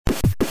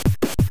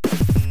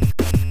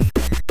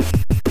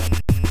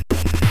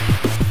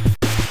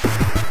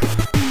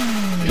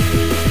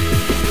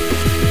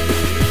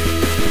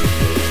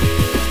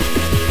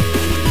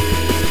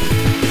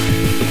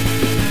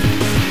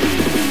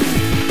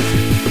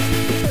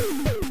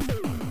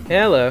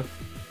Hello.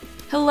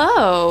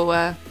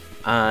 Hello.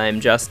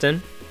 I'm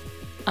Justin.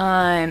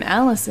 I'm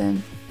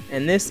Allison.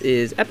 And this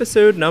is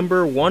episode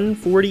number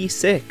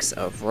 146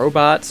 of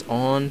Robots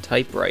on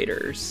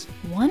Typewriters.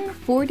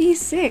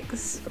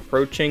 146.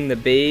 Approaching the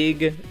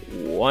big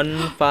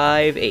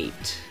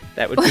 158.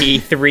 That would be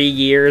 3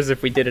 years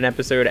if we did an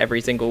episode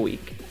every single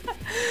week.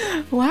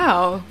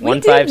 Wow.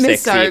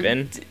 156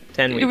 even.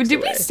 10 weeks Did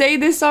away. we say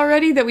this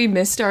already, that we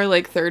missed our,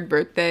 third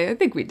birthday? I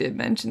think we did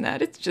mention that.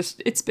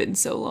 It's been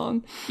so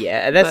long.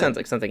 Yeah, that sounds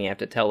like something you have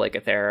to tell, a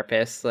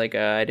therapist. I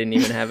didn't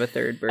even have a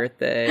third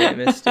birthday. I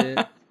missed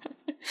it.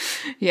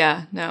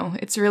 Yeah, no.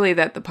 It's really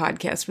that the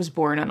podcast was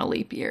born on a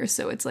leap year,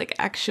 so it's,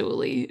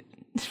 actually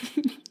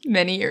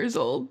many years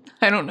old.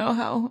 I don't know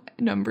how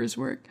numbers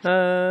work.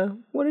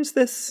 What is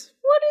this?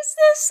 What is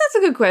this? That's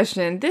a good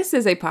question. This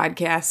is a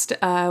podcast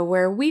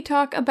where we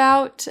talk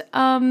about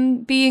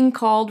being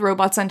called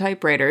robots on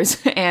typewriters,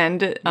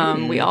 and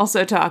we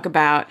also talk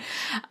about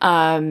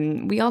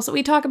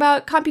we talk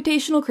about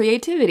computational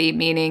creativity,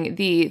 meaning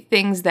the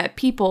things that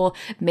people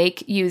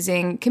make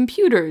using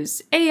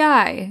computers,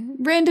 AI,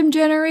 random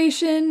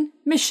generation,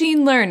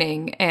 machine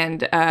learning,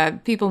 and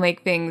people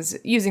make things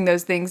using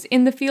those things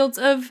in the fields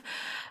of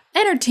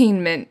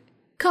entertainment,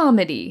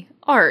 comedy,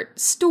 art,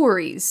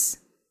 stories.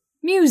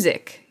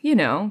 Music,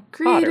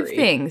 creative Pottery.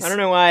 things. I don't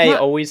know why I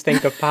always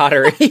think of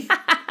pottery.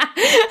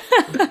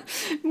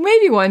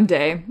 Maybe one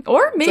day.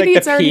 Or maybe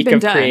it's already been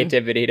done. It's the peak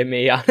of creativity to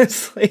me,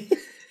 honestly.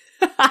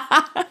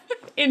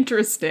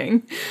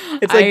 Interesting.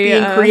 It's like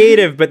being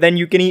creative, but then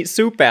you can eat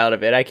soup out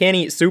of it. I can't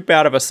eat soup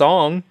out of a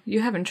song.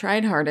 You haven't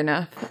tried hard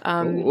enough.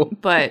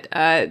 But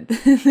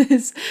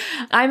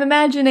I'm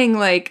imagining,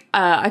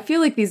 I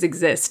feel like these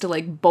exist,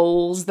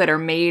 bowls that are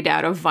made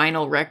out of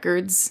vinyl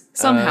records.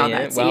 Somehow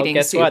that's eating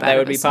guess soup what? out That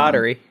of would a be song.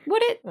 pottery.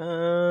 Would it?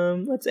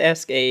 Let's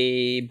ask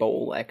a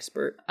bowl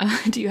expert.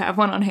 Do you have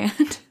one on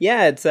hand?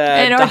 Yeah, it's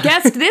and our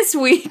guest this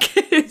week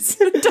is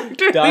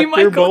Dr. Lee Dr.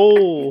 Michael.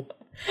 Bowl.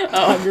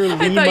 Dr.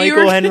 Lee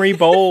Michael Henry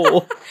Bowl.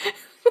 Lee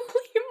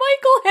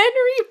Michael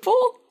Henry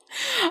Bowl.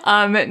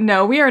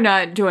 No, we are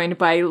not joined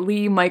by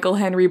Lee Michael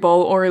Henry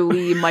Bowl or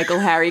Lee Michael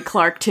Harry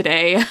Clark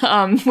today.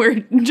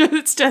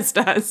 It's just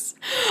us.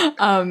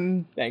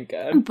 Thank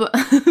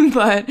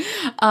God.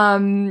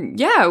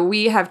 Yeah,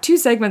 we have two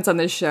segments on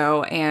this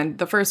show, and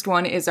the first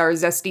one is our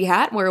Zesty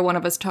Hat, where one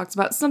of us talks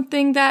about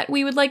something that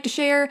we would like to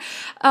share,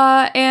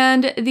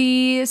 and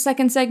the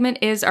second segment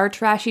is our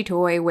Trashy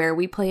Toy, where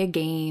we play a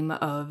game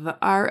of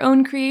our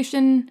own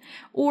creation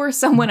or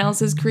someone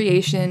else's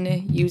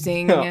creation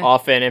using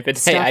often if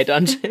it's AI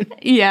Dungeon.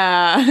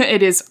 Yeah,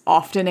 it is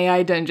often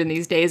AI Dungeon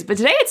these days, but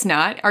today it's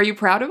not. Are you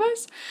proud of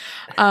us?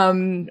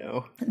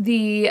 No.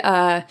 The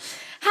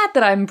hat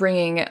that I'm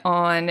bringing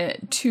on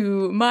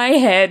to my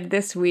head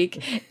this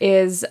week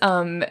is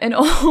an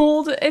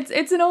old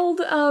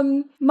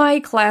My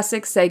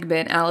Classic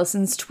segment,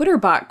 Allison's Twitter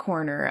Bot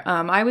Corner.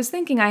 I was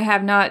thinking I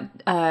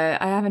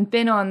haven't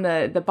been on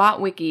the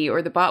Bot Wiki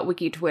or the Bot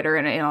Wiki Twitter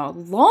in a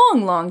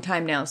long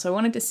time now, so I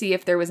wanted to see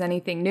if there was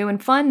anything new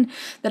and fun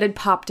that had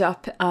popped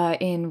up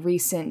in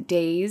recent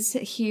days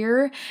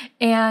here,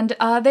 and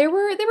there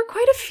were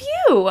quite a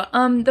few.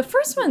 The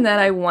first one that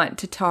I want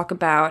to talk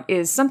about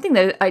is something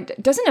that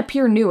doesn't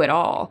appear new at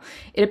all.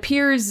 It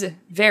appears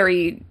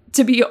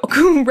to be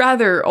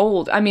rather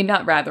old. I mean,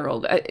 not rather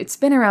old. It's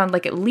been around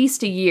at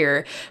least a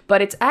year,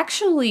 but it's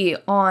actually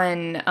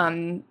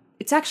on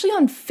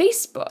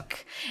Facebook.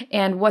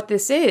 And what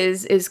this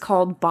is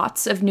called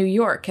Bots of New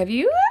York. Have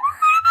you ever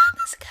heard about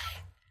this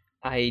guy?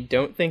 I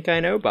don't think I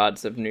know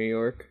Bots of New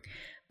York.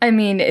 I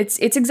mean, it's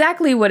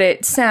exactly what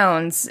it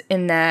sounds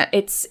in that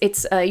it's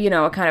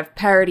a kind of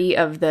parody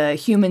of the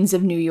Humans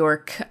of New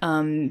York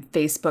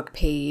Facebook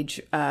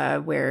page,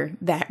 where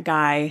that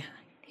guy,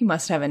 he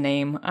must have a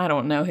name, I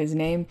don't know his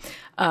name,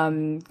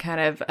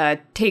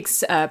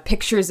 takes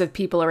pictures of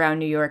people around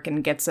New York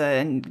and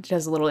and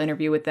does a little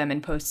interview with them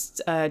and posts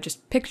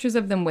just pictures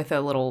of them with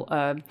a little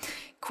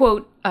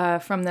quote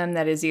from them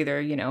that is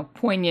either,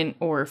 poignant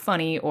or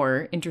funny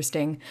or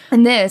interesting.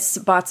 And this,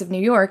 Bots of New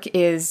York,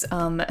 is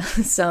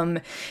some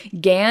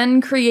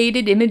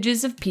GAN-created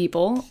images of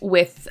people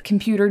with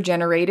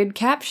computer-generated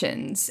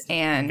captions.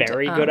 And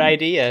very good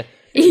idea.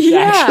 It's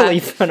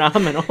actually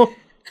phenomenal.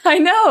 I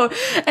know.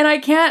 And I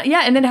can't,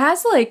 and it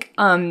has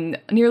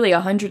nearly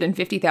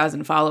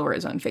 150,000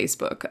 followers on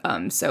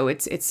Facebook. So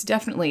it's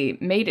definitely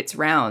made its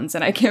rounds,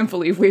 and I can't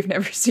believe we've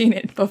never seen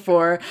it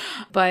before.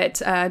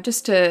 But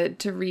just to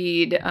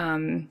read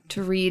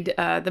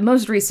the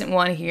most recent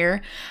one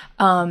here,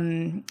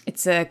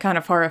 it's a kind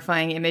of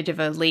horrifying image of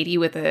a lady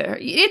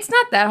it's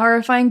not that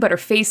horrifying, but her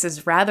face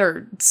is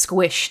rather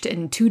squished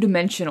and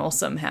two-dimensional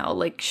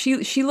somehow.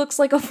 She looks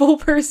like a full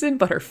person,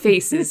 but her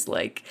face is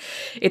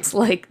it's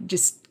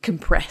just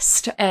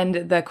compressed.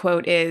 And the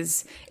quote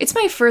is, "It's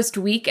my first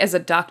week as a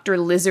Dr.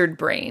 Lizard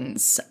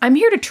Brains. I'm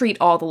here to treat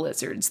all the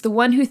lizards. The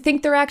one who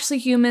think they're actually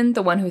human,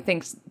 the ones who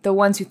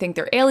think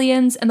they're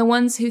aliens, and the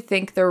ones who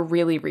think they're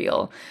really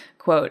real.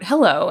 Quote,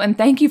 hello, and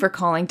thank you for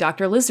calling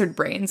Dr. Lizard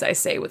Brains, I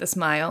say with a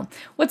smile.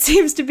 What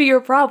seems to be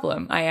your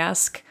problem? I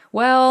ask.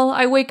 Well,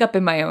 I wake up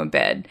in my own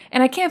bed,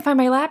 and I can't find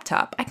my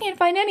laptop. I can't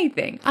find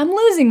anything. I'm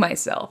losing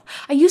myself.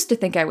 I used to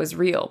think I was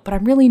real, but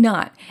I'm really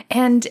not.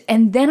 And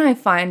then I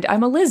find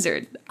I'm a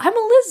lizard. I'm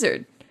a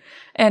lizard.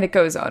 And it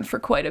goes on for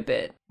quite a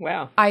bit.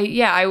 Wow.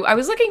 I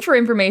was looking for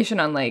information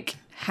on, like,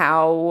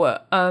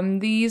 how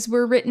these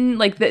were written.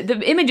 Like,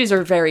 the images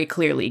are very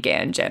clearly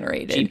GAN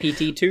generated.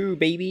 GPT-2,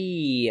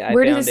 baby.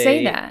 Where does it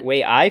say that?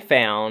 Wait, I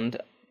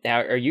found...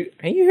 Have you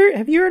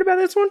heard about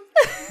this one?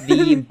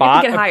 The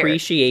Bot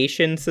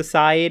Appreciation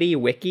Society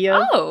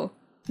Wikia. Oh,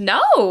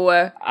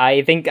 no.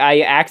 I think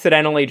I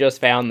accidentally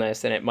just found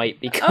this, and it might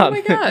become... Oh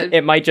my god.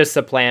 It might just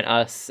supplant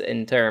us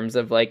in terms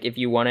of, like, if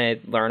you want to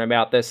learn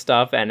about this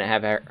stuff and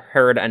have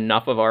heard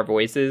enough of our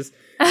voices...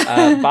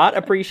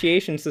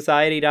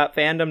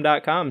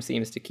 botappreciationsociety.fandom.com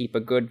seems to keep a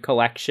good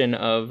collection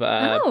of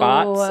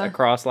bots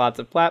across lots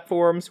of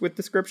platforms with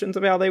descriptions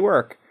of how they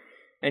work.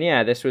 And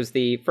yeah, this was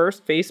the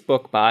first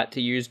Facebook bot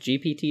to use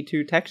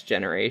GPT-2 text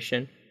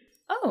generation.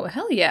 Oh,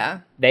 hell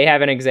yeah. They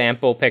have an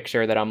example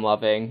picture that I'm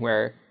loving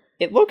where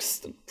it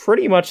looks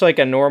pretty much like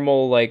a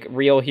normal, like,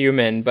 real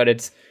human, but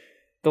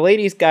the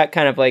lady's got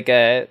kind of like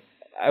I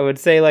would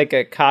say like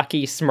a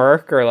cocky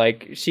smirk, or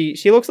like she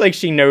looks like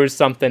she knows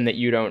something that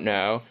you don't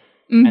know.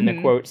 Mm-hmm. And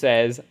the quote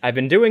says, "I've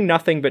been doing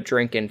nothing but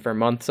drinking for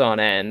months on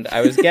end.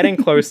 I was getting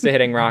close to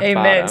hitting rock bottom.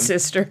 Amen,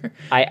 sister.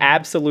 I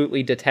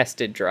absolutely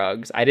detested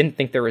drugs. I didn't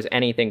think there was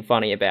anything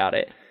funny about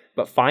it.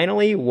 But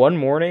finally, one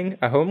morning,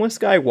 a homeless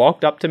guy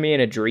walked up to me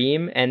in a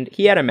dream, and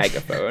he had a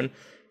megaphone.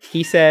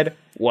 He said,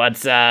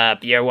 'What's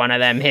up? You're one of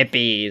them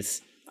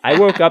hippies.' I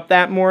woke up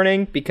that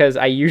morning because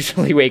I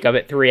usually wake up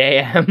at 3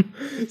 a.m.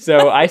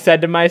 So I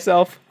said to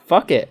myself,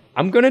 fuck it.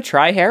 I'm going to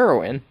try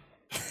heroin."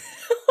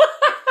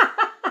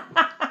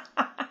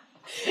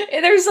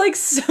 There's like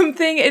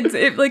something,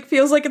 it like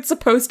feels like it's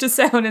supposed to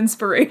sound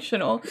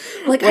inspirational.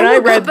 Like, when I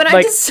woke up and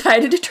I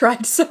decided to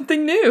try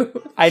something new.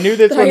 I knew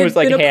this one was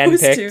like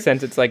handpicked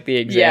since it's like the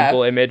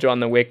example image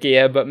on the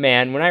Wikia, but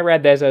man, when I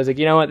read this, I was like,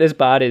 you know what, this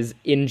bot is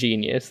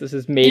ingenious. This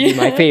is maybe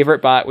my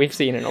favorite bot we've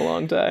seen in a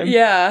long time.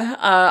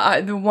 Yeah,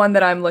 the one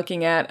that I'm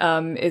looking at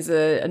is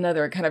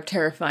another kind of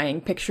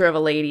terrifying picture of a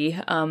lady.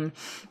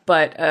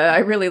 But I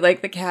really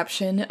like the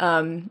caption.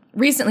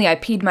 Recently, I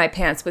peed my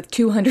pants with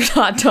 200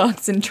 hot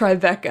dogs in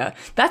Tribeca.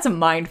 That's a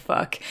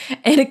mindfuck.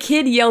 And a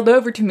kid yelled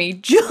over to me,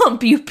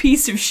 "Jump, you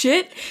piece of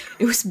shit!"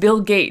 It was Bill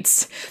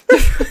Gates.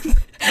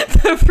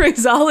 The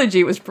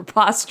phraseology was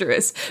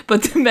preposterous,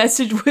 but the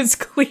message was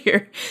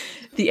clear.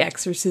 The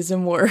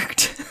exorcism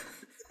worked.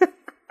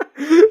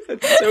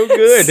 That's so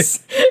good.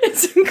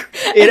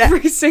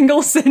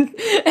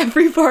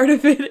 Every part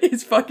of it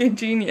is fucking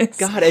genius.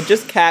 God, it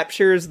just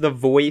captures the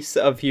voice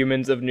of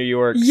humans of New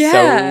York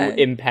so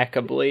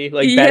impeccably.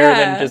 Like, better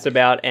than just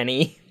about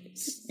any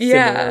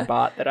similar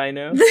bot that I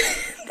know.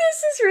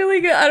 This is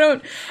really good.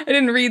 I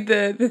didn't read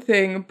the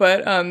thing,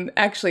 but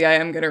actually I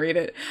am gonna read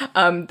it.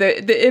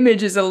 The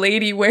image is a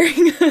lady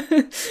wearing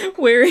a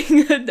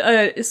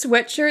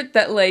sweatshirt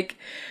that, like,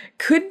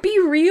 could be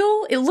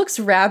real. It looks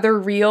rather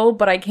real,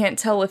 but I can't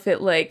tell if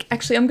it, like...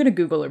 Actually, I'm gonna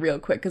Google it real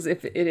quick, because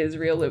if it is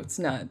real, it's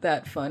not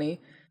that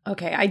funny.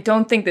 Okay, I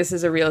don't think this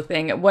is a real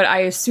thing. What I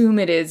assume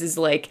it is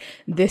like,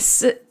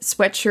 this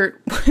sweatshirt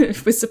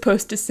was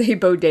supposed to say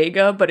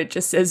bodega, but it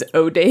just says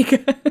Odega.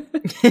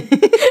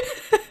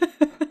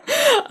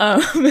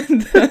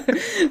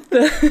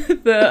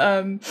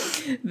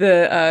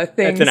 The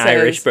thing That's an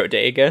Irish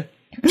bodega.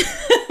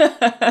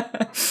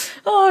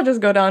 Oh, just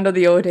go down to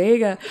the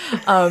Odega.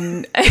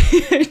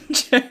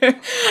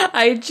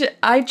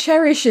 I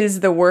cherishes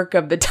the work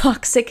of the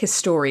toxic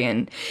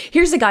historian.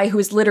 Here's a guy who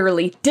is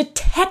literally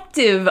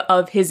detective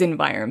of his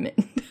environment.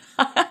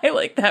 I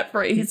like that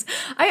phrase.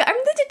 I'm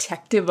the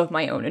detective of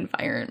my own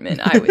environment,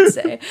 I would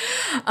say.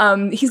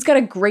 He's got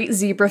a great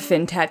zebra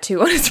fin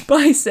tattoo on his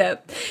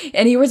bicep,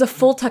 and he wears a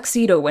full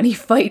tuxedo when he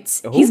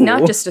fights. Ooh. He's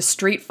not just a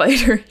street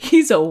fighter,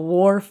 he's a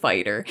war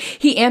fighter.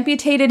 He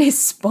amputated his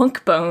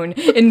spunk bone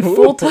in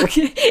full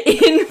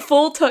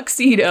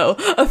tuxedo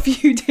a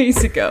few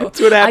days ago. That's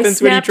what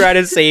happens when you try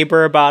to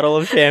saber a bottle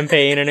of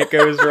champagne and it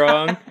goes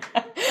wrong.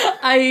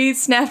 I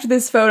snapped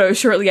this photo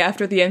shortly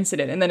after the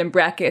incident, and then in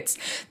brackets,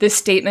 this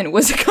statement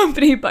was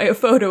accompanied by a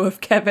photo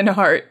of Kevin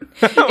Hart.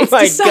 Oh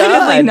my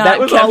god, that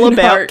was Kevin all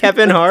about Hart.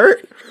 Kevin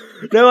Hart?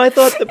 No, I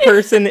thought the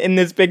person in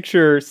this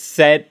picture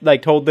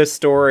told this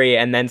story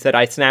and then said,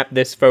 I snapped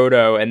this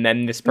photo, and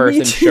then this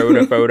person showed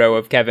a photo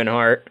of Kevin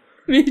Hart.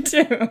 Me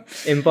too.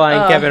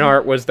 Implying Kevin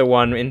Hart was the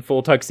one in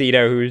full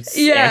tuxedo who's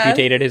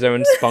amputated his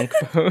own spunk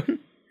bone.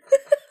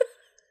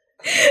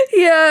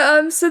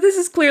 Yeah, so this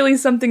is clearly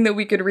something that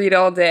we could read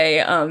all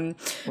day,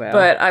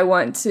 but I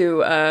want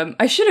to,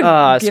 I should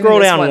have given scroll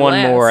this down one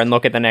last. More and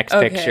look at the next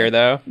picture,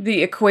 though.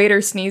 The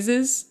equator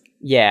sneezes?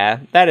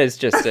 Yeah, that is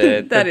just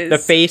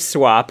the face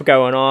swap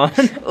going on.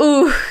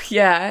 Ooh,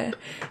 yeah.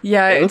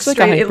 Yeah, it looks like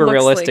a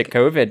hyper-realistic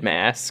COVID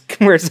mask,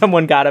 where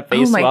someone got a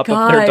face swap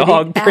of their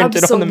dog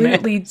printed on the mask. It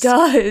absolutely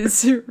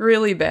does.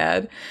 Really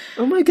bad.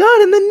 Oh my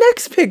god, in the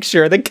next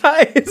picture, the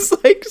guy is,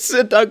 like,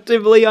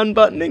 seductively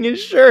unbuttoning his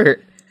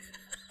shirt.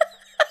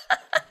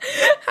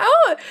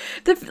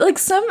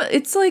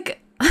 It's like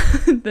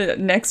the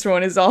next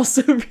one is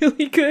also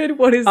really good.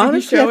 What is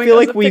Honestly, he showing I feel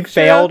us like a we've picture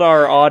failed of?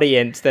 our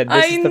audience that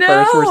this I is the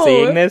first we're know.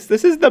 seeing this.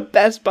 This is the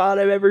best bot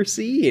I've ever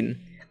seen.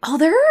 Oh,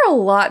 there are a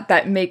lot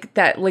that make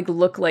that like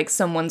look like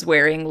someone's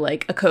wearing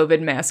like a COVID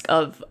mask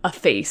of a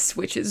face,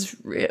 which is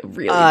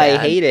really I bad.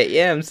 hate it.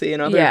 Yeah, I'm seeing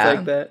others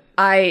like that.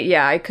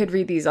 I could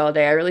read these all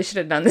day. I really should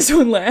have done this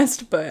one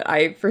last, but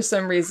I for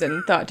some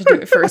reason thought to do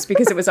it first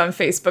because it was on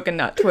Facebook and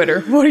not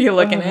Twitter. What are you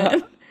looking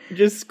at?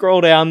 Just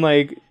scroll down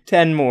like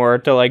 10 more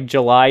to like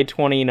July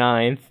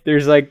 29th.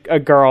 There's like a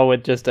girl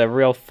with just a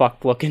real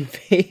fucked looking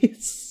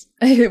face.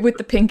 With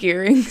the pink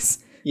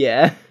earrings.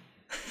 Yeah.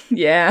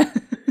 Yeah.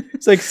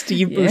 It's like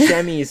Steve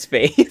Buscemi's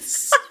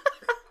face.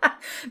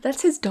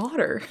 That's his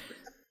daughter.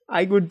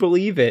 I would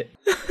believe it.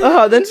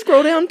 Oh, then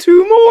scroll down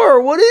 2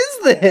 more. What is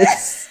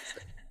this?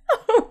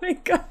 Oh my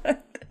god.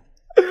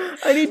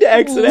 I need to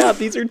exit out.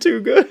 These are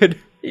too good.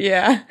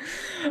 Yeah.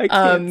 I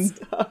can't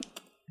stop.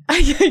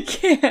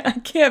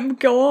 I can't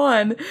go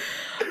on.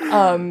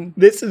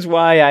 This is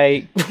why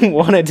I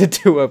wanted to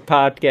do a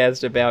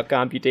podcast about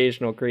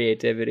computational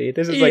creativity.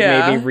 This is like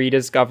made me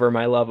rediscover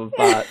my love of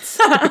bots.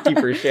 Thank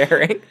you for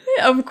sharing.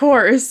 Of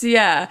course,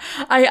 yeah.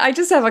 I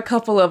just have a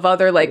couple of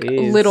other like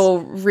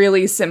little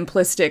really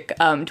simplistic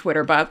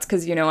Twitter bots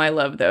because I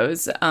love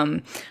those.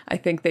 I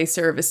think they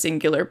serve a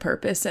singular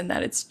purpose and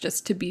that it's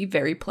just to be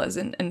very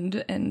pleasant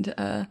and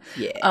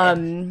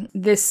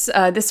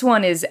this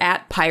one is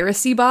at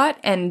PiracyBot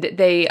and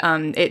they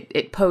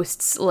it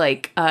posts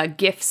like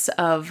GIFs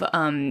of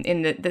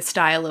in the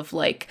style of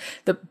like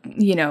the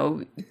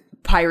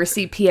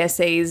piracy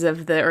PSAs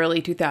of the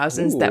early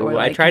 2000s that were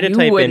like, I tried to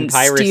type in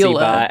piracy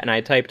bot and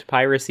I typed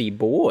piracy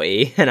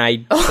boy and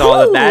I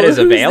saw that is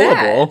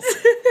available.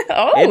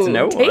 It's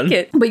no take one.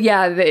 it. But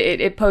yeah,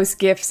 it posts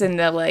GIFs in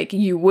the like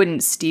you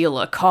wouldn't steal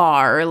a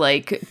car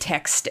like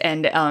text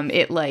and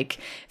it like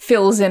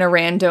fills in a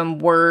random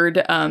word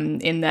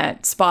in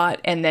that spot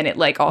and then it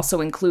like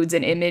also includes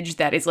an image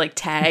that is like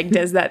tagged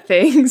as that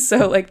thing.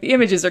 So like the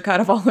images are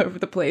kind of all over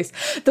the place.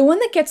 The one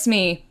that gets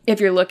me, if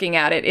you're looking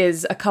at it,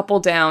 is a couple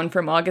down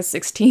from August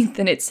 16th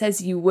and it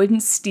says you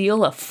wouldn't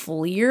steal a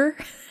Fleer.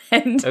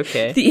 And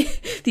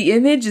the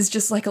image is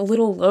just like a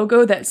little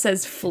logo that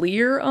says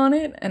Fleer on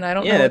it, and I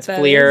don't know what that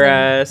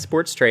Fleer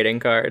sports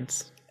trading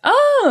cards.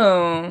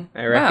 Oh,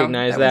 I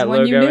recognize that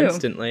logo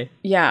instantly.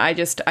 Yeah, I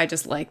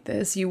just like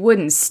this. You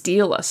wouldn't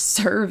steal a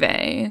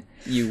survey.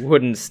 You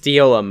wouldn't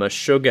steal a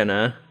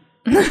Meshuggah.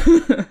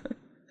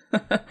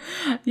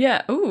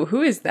 Yeah. Ooh,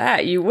 who is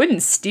that? You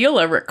wouldn't steal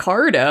a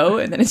Ricardo,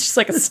 and then it's just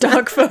like a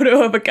stock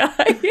photo of a guy.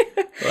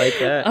 Like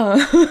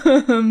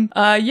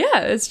that.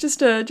 Yeah, it's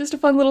just a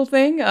fun little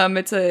thing.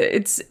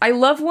 I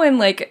love when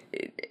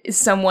like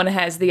someone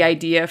has the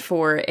idea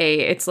for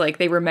it's like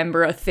they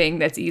remember a thing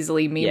that's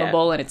easily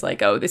memeable, and it's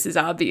like, oh, this is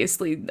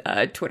obviously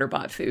Twitter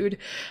bot food.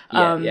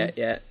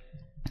 Yeah.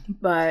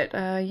 But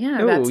oh,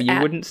 you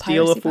wouldn't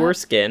steal a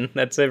foreskin.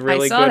 That's a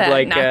really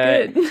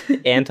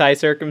good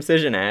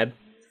anti-circumcision ad.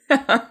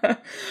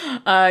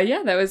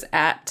 That was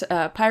at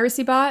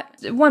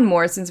PiracyBot. One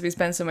more since we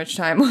spend so much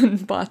time on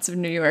bots of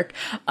New York.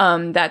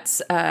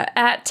 That's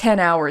at 10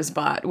 Hours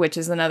Bot, which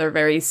is another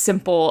very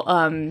simple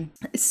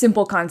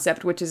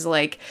concept, which is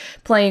like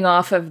playing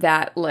off of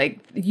that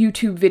like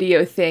YouTube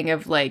video thing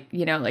of like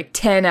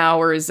 10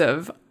 hours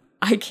of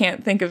I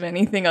can't think of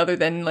anything other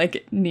than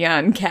like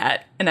Nyan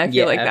Cat. And I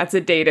feel like that's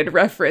a dated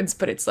reference,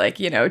 but it's like,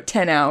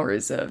 10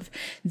 hours of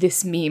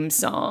this meme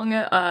song.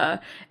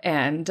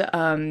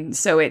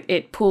 So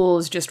it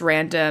pulls just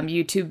random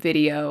YouTube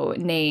video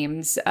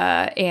names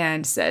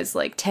and says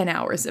like 10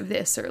 hours of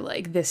this or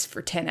like this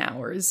for 10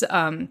 hours.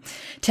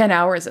 10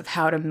 hours of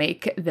how to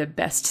make the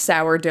best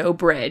sourdough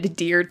bread,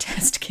 Dear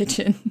Test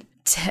Kitchen.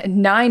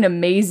 9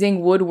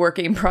 amazing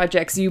woodworking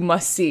projects you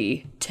must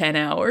see. 10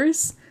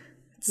 hours.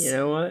 You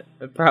know what?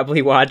 I'd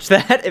probably watch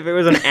that if it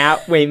was an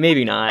hour. Wait,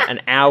 maybe not.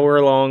 An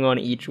hour long on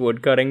each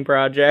woodcutting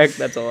project.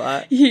 That's a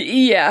lot.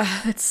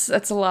 Yeah, that's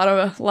a lot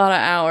of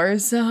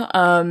hours.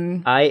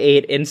 I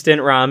ate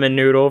instant ramen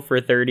noodle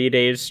for 30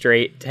 days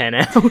straight. 10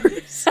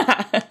 hours.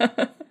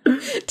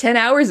 10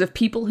 hours of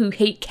people who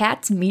hate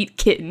cats meet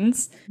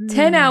kittens.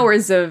 10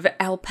 hours of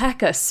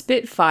alpaca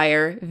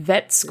Spitfire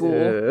vet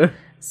school.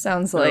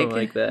 Sounds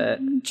like that.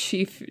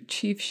 Chief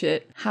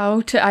shit.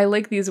 I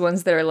like these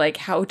ones that are like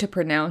how to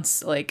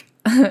pronounce like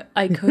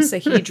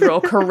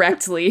icosahedral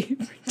correctly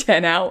for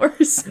 10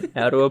 hours.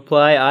 How to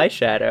apply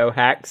eyeshadow,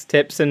 hacks,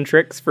 tips, and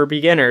tricks for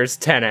beginners,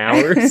 10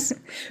 hours.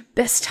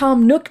 Best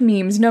Tom Nook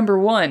memes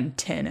 #1,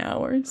 10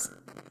 hours.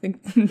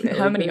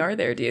 How many are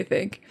there, do you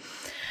think?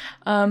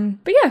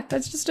 But yeah,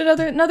 that's just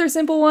another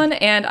simple one.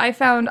 And I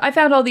found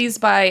all these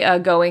by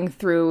going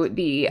through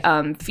the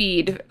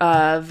feed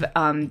of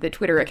the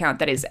Twitter account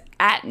that is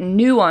at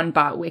new on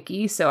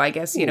BotWiki. So I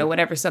guess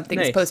whenever something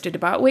is posted to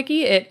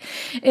BotWiki,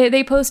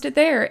 they post it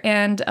there,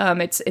 and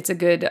it's a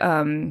good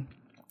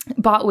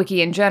BotWiki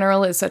in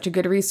general is such a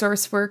good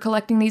resource for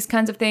collecting these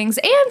kinds of things.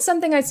 And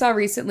something I saw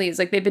recently is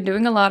like they've been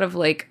doing a lot of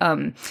like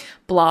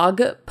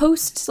blog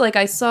posts. Like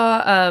I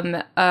saw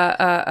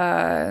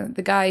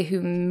the guy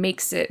who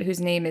makes it,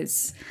 whose name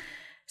is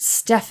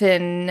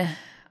Stefan.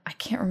 I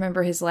can't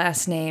remember his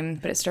last name,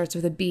 but it starts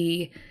with a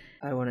B.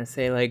 I want to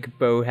say like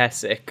Bo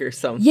Hessick or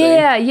something.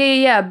 Yeah.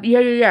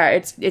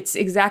 It's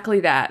exactly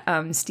that.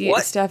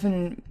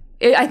 Stefan.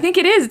 I think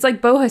it is. It's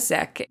like Bo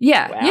Hessick.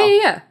 Yeah. Wow.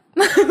 Yeah.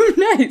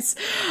 Nice.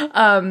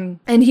 And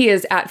he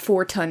is at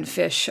 4ton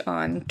fish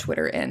on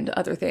Twitter and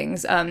other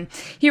things.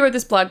 He wrote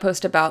this blog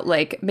post about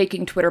like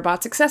making Twitter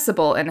bots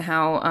accessible and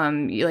how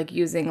like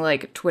using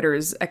like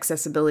Twitter's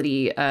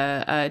accessibility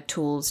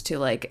tools to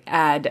like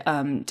add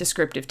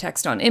descriptive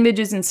text on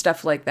images and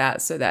stuff like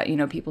that, so that, you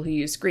know, people who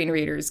use screen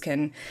readers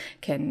can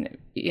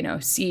you know,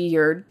 see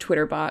your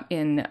Twitter bot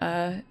in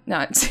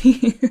not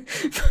see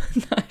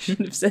I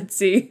shouldn't have said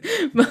see,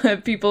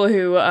 but people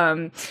who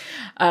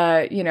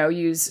you know,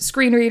 use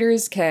screen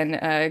readers can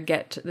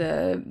get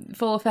the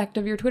full effect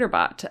of your Twitter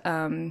bot.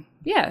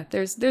 Yeah,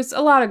 there's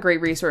a lot of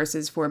great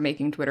resources for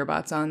making Twitter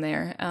bots on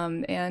there,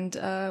 and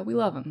we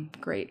love them.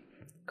 Great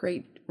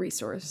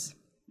resource.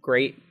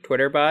 Great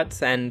Twitter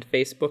bots and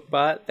Facebook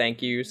bot.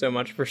 Thank you so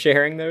much for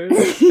sharing those,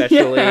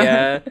 especially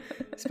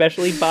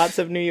especially bots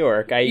of New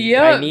York.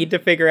 I need to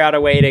figure out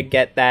a way to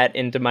get that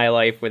into my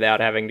life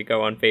without having to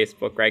go on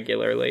Facebook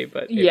regularly,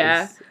 but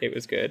it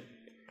was good.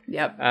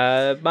 Yep.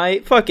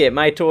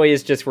 My toy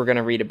is just we're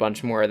gonna read a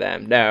bunch more of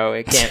them. No,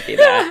 it can't be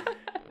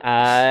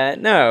that.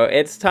 No,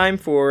 it's time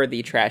for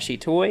the trashy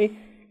toy.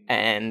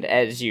 And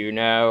as you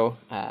know,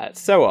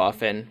 so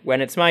often,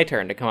 when it's my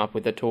turn to come up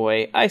with a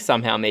toy, I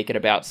somehow make it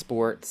about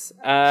sports.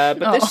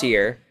 But this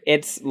year,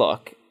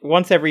 look,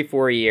 once every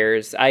 4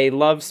 years, I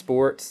love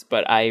sports,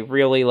 but I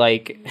really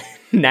like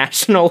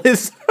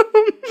nationalism.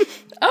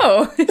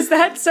 Oh, is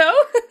that so?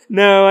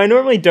 No, I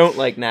normally don't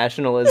like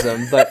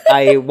nationalism, but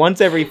once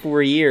every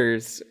 4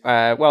 years,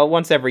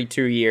 once every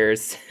 2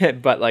 years,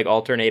 but like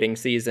alternating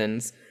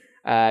seasons,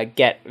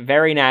 get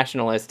very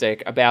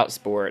nationalistic about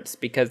sports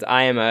because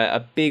I am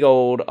a big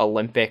old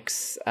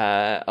Olympics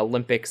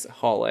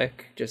holic.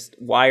 Just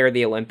wire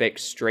the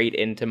Olympics straight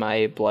into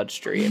my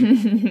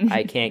bloodstream.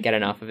 I can't get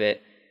enough of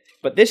it.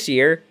 But this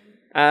year,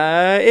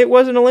 it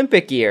was an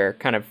Olympic year,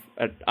 kind of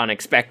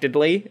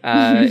unexpectedly.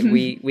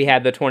 We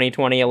had the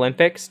 2020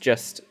 Olympics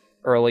just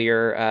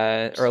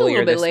earlier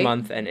this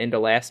month and into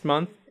last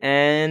month,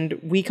 and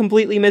we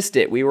completely missed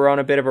it. We were on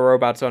a bit of a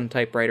Robots on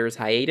Typewriters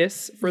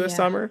hiatus for the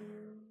summer.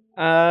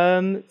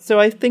 So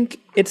I think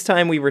it's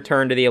time we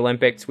return to the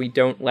Olympics. We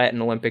don't let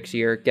an Olympics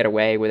year get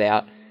away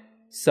without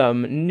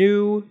some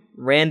new,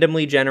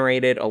 randomly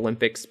generated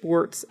Olympic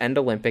sports and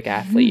Olympic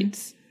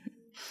athletes.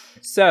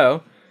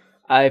 So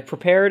I've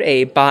prepared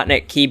a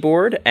Botnik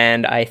keyboard,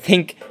 and I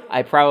think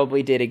I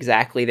probably did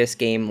exactly this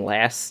game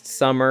last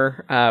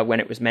summer when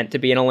it was meant to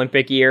be an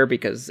Olympic year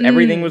because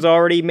everything was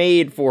already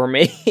made for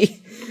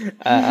me.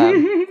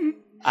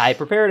 I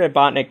prepared a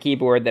Botnik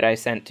keyboard that I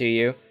sent to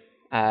you.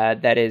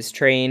 That is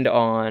trained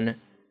on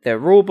the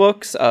rule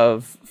books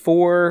of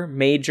 4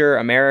 major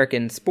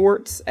American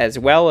sports, as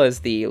well as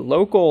the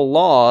local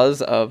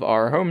laws of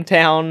our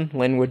hometown,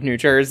 Linwood, New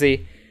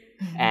Jersey.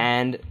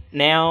 And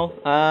now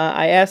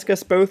I ask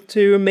us both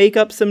to make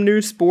up some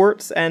new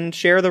sports and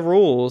share the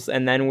rules,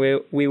 and then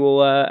we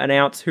will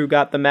announce who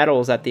got the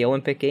medals at the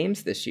Olympic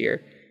Games this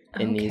year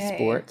in these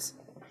sports.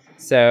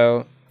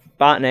 So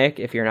Botnik,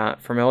 if you're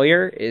not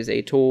familiar, is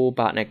a tool,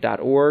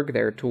 botnik.org.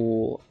 Their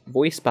tool,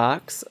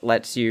 VoiceBox,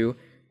 lets you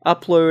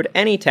upload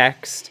any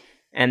text,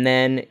 and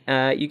then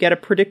you get a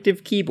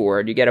predictive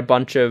keyboard. You get a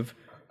bunch of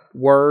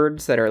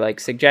words that are like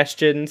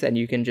suggestions, and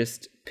you can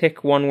just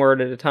pick one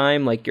word at a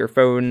time, like your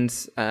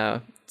phone's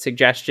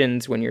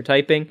suggestions when you're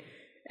typing,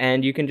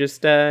 and you can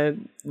just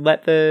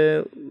let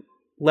the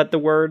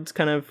words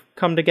kind of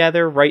come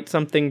together, write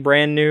something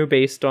brand new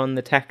based on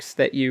the text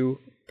that you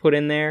put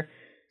in there.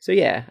 So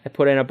yeah, I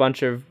put in a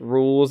bunch of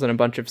rules and a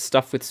bunch of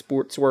stuff with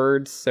sports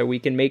words so we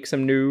can make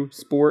some new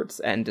sports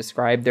and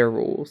describe their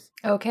rules.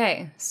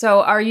 Okay.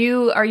 So are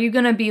you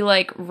going to be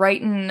like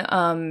writing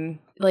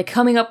like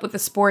coming up with the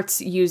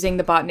sports using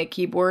the Botnik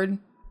keyboard?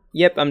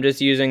 Yep, I'm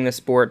just using the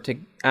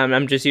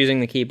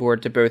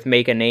keyboard to both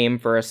make a name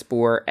for a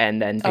sport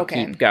and then to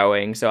keep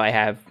going. So I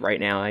have right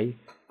now I'm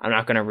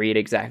not going to read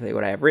exactly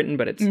what I have written,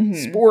 but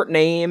it's sport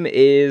name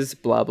is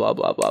blah blah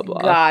blah blah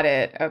blah. Got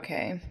it.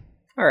 Okay.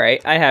 All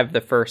right, I have the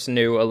first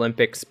new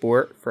Olympic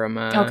sport from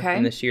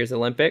this year's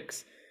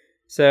Olympics.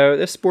 So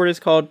this sport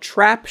is called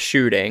trap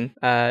shooting.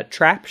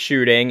 Trap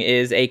shooting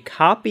is a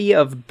copy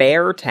of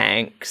bear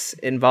tanks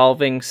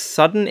involving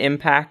sudden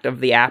impact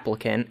of the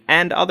applicant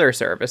and other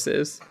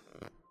services.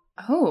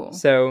 Oh.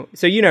 So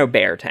you know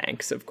bear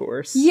tanks, of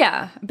course.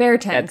 Yeah, bear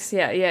tanks.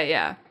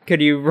 Yeah.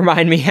 Could you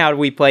remind me how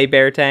we play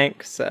bear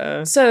tanks?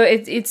 So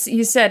it's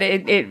you said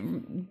it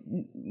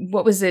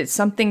what was it?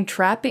 Something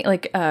trapping?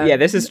 Like yeah,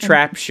 this is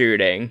trap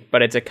shooting,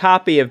 but it's a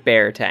copy of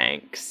bear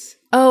tanks.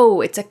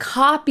 Oh, it's a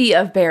copy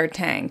of Bear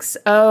Tanks.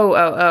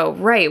 Oh,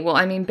 right. Well,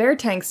 I mean, Bear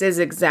Tanks is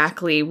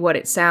exactly what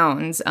it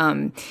sounds.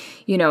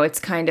 It's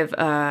kind of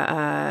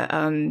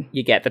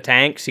You get the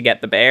tanks, you get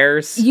the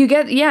bears.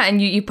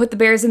 and you put the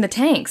bears in the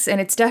tanks,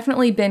 and it's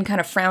definitely been kind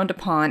of frowned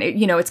upon.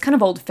 It's kind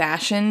of old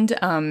fashioned.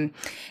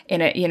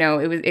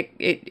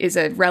 It is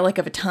a relic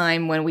of a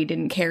time when we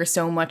didn't care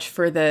so much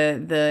for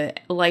the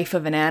life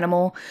of an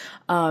animal,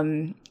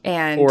 and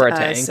or a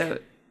tank.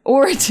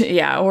 Or a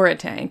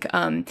tank.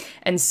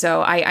 And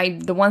so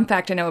the one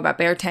fact I know about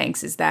bear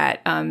tanks is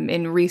that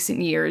in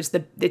recent years,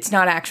 it's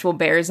not actual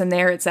bears in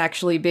there. It's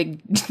actually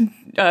big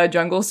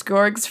jungle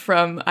skorgs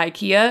from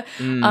IKEA.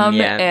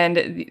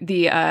 And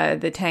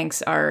the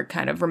tanks are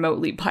kind of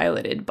remotely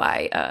piloted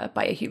by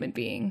a human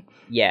being.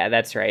 Yeah,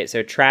 that's right.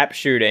 So trap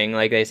shooting,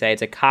 like they say,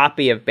 it's a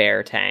copy of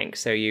Bear Tank.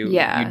 So you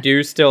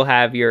do still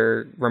have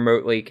your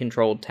remotely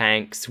controlled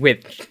tanks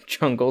with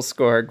jungle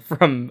skorg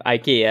from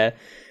IKEA.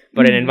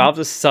 But it involves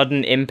a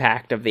sudden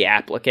impact of the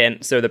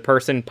applicant. So the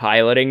person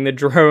piloting the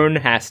drone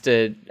has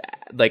to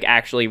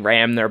actually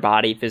ram their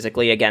body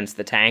physically against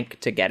the tank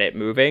to get it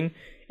moving.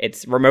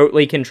 It's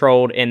remotely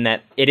controlled in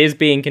that it is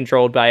being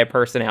controlled by a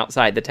person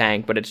outside the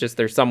tank, but it's just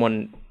there's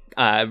someone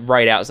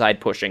right outside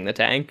pushing the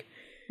tank.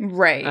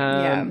 Right.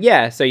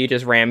 Yeah. So you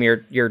just ram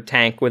your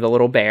tank with a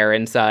little bear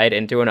inside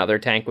into another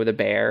tank with a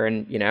bear,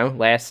 and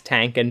last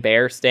tank and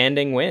bear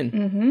standing win.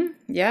 Mm-hmm.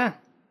 Yeah.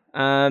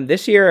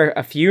 This year,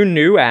 a few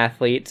new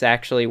athletes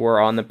actually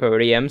were on the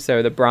podium.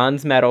 So the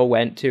bronze medal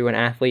went to an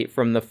athlete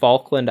from the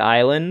Falkland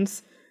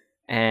Islands,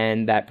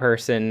 and that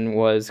person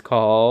was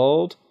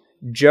called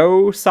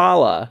Joe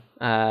Sala.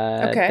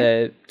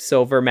 The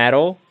silver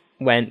medal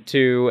went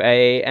to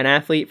an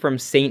athlete from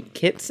St.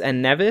 Kitts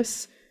and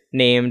Nevis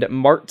named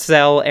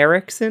Marcel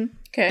Eriksson.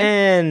 Okay.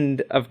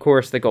 And, of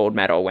course, the gold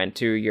medal went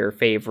to your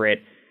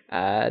favorite,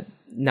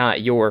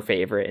 not your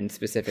favorite in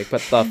specific,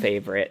 but the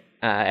favorite.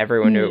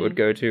 Everyone knew it would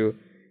go to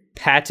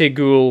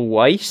Patigul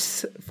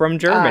Weiss from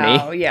Germany.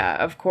 Oh yeah,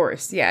 of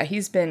course. Yeah,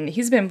 he's been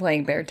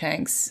playing bear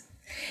tanks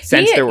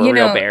since there were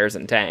real bears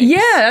and tanks.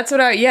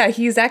 Yeah,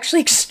 he's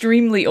actually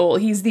extremely old.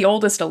 He's the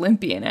oldest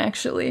Olympian,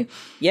 actually.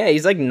 Yeah,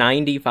 he's like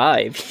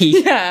 95.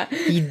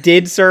 He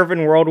did serve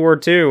in World War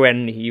II,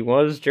 and he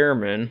was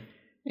German.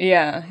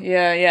 Yeah,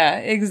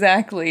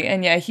 exactly.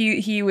 And yeah,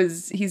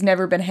 he's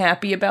never been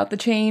happy about the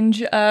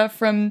change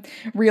from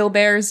real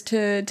bears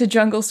to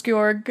jungle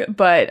skorg,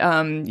 but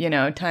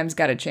time's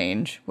got to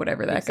change,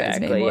 whatever that guy's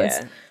name was.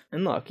 Yeah.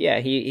 And look,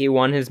 he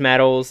won his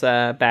medals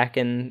back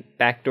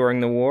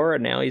during the war,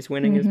 and now he's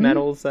winning his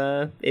medals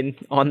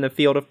on the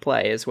field of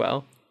play as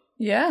well.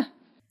 Yeah.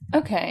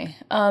 Okay.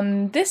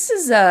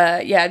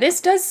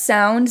 This does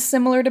sound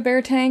similar to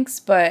bear tanks,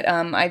 but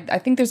I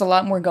think there's a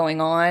lot more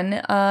going on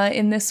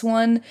in this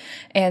one.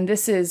 And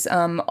this is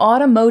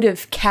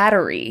automotive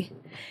cattery.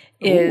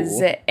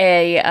 Is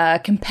a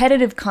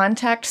competitive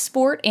contact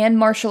sport and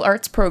martial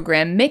arts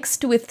program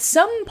mixed with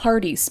some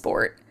party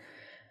sport.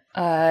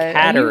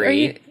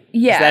 Cattery?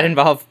 Yeah. Does that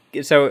involve...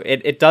 So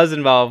it does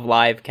involve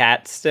live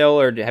cats still,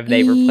 or have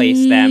they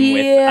replaced them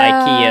with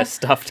IKEA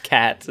stuffed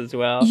cats as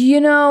well?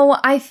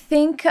 I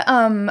think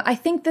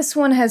this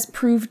one has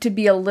proved to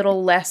be a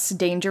little less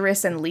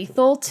dangerous and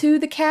lethal to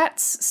the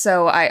cats.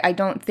 So I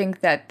don't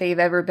think that they've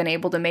ever been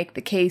able to make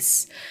the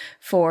case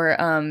for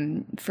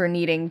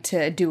needing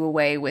to do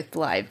away with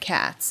live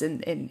cats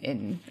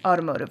in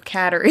automotive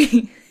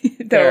cattery.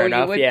 Fair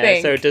enough,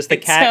 yeah. So does the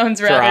cat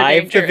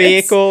drive the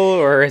vehicle,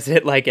 or is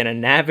it like in a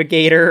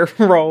navigator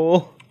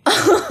role?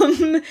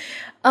 I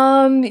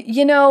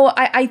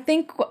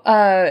think,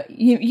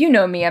 you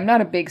know me, I'm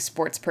not a big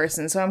sports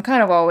person, so I'm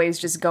kind of always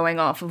just going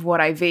off of what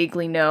I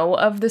vaguely know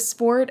of the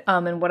sport.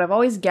 And what I've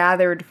always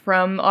gathered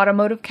from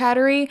automotive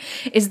cattery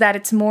is that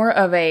it's more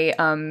of a,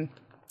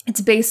 it's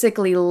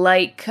basically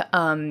like,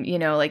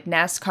 like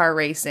NASCAR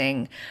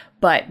racing,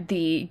 but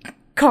the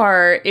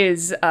car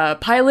is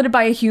piloted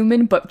by a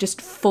human, but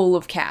just full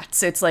of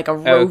cats. It's like a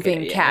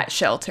roving cat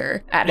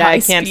shelter at high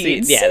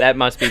speeds. Yeah, that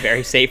must be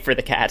very safe for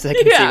the cats. I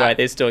can see why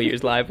they still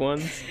use live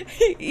ones.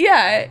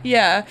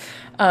 Yeah.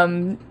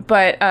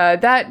 But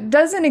that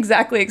doesn't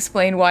exactly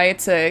explain why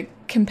it's a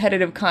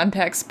competitive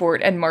contact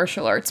sport and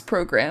martial arts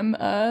program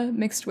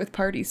mixed with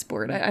party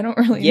sport. I don't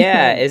really know.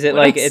 Yeah, is it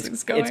like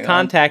it's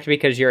contact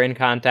because you're in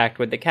contact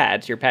with the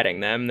cats, you're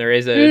petting them. There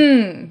is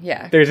a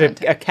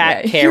a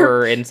cat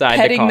carer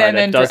inside the car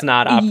that does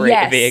not operate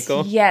the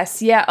vehicle. Yes,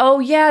 yeah. Oh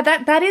yeah,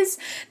 that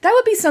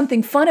would be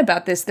something fun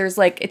about this. There's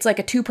it's like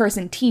a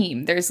 2-person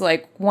team. There's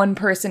like one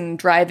person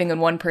driving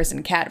and one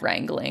person cat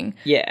wrangling.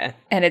 Yeah.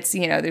 And it's,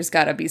 there's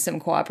got to be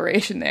some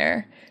cooperation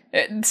there.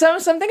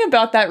 Something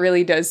about that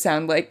really does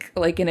sound like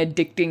an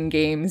addicting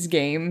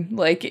game.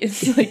 Like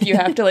it's like you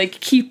have to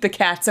keep the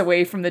cats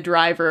away from the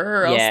driver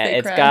or else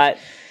they crash.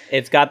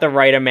 It's got the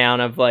right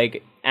amount of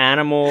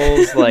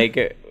animals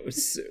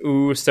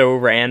so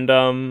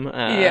random.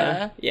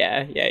 Yeah.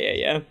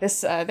 Yeah.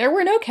 This there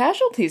were no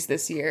casualties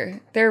this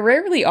year. There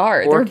rarely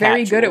are. Or They're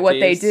very good at what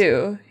they casualties.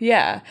 do.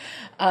 Yeah.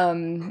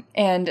 And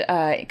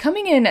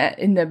coming in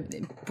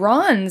the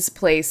bronze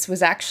place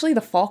was actually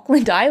the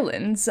Falkland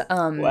Islands.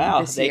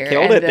 Wow, this they year.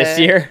 killed And it this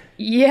year.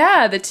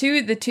 Yeah, the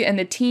two, and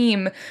the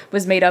team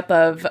was made up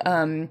of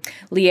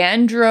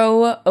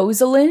Leandro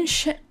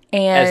Ozelinsh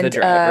and As the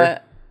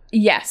driver.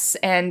 yes,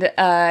 and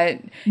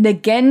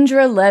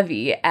Nagendra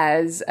Levy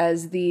as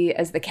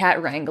the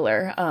cat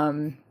wrangler.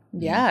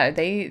 Yeah,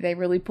 they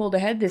really pulled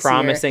ahead this year.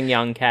 Promising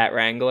young cat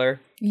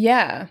wrangler.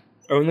 Yeah.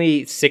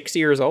 Only 6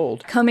 years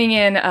old. Coming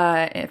in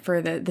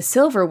for the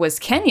silver was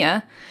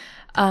Kenya.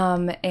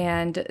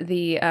 And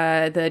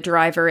the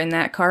driver in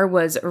that car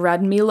was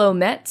Radmilo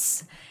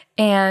Metz.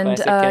 And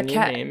Classic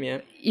Kenyan name, yeah.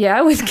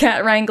 yeah, with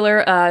cat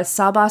wrangler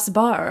Sabas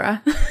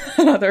Bar,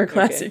 another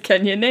classic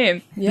Kenyan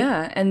name.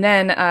 Yeah, and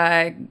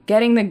then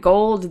getting the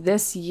gold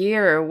this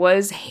year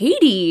was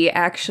Haiti.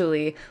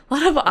 Actually, a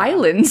lot of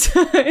islands.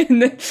 I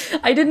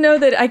didn't know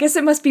that. I guess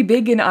it must be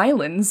big in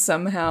islands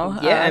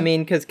somehow. Yeah, I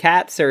mean, because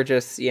cats are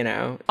just,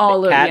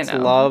 all of, cats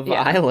love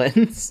yeah.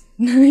 islands.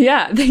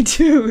 Yeah, they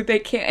do. They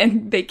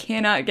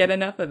cannot get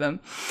enough of them.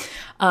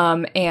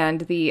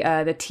 And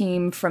the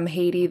team from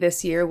Haiti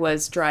this year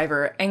was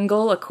driver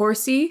Engel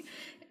Acorsi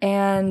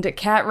and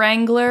cat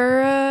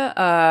wrangler.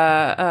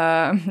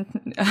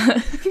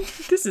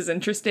 This is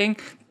interesting.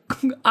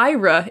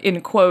 Ira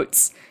in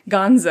quotes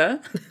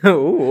Gonza.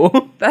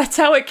 Ooh. That's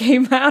how it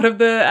came out of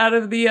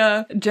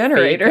the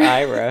generator. Fake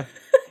Ira.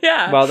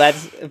 Yeah. Well,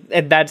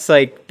 that's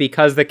like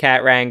because the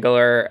cat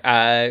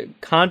wrangler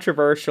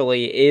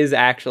controversially is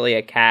actually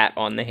a cat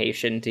on the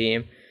Haitian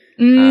team.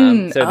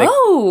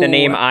 So the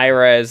name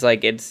Ira is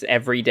like its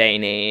everyday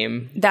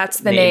name. That's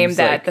the name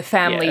that like, the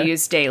family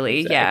used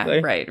daily. Exactly.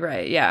 Yeah,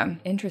 right. Yeah,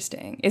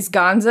 interesting. Is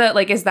Gonza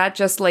is that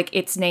just like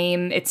its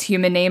name, its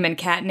human name and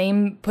cat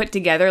name put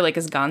together? Like,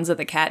 is Gonza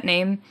the cat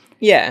name?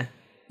 Yeah.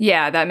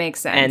 Yeah, that makes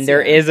sense. And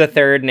there is a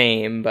third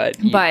name, but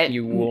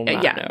you will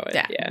not know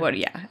it.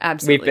 Yeah,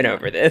 absolutely. We've been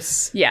over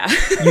this. Yeah,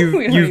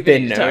 You've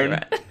been known.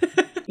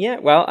 Yeah,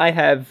 well, I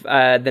have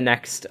the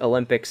next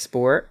Olympic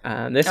sport.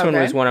 This one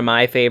was one of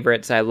my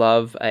favorites. I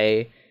love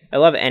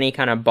any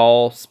kind of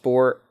ball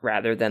sport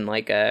rather than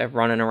like a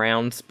running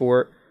around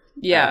sport.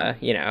 Yeah.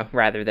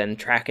 Rather than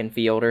track and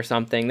field or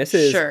something. This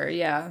is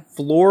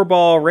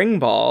floorball ring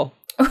ball.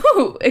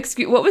 Oh,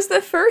 what was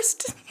the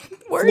first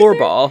word?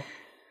 Floorball.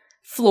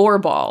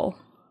 Floorball.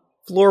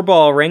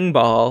 Floorball ring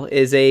ball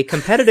is a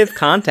competitive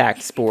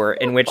contact sport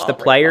in which the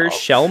players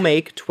shall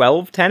make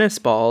 12 tennis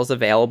balls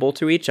available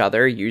to each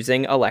other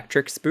using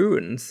electric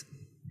spoons.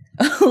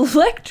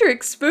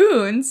 Electric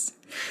spoons?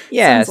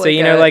 Yeah, Sounds so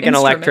like like an instrument.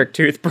 electric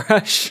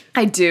toothbrush.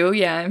 I do,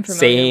 yeah, I'm familiar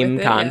Same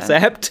with it,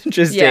 concept,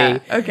 just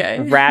okay.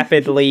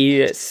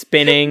 rapidly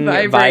spinning,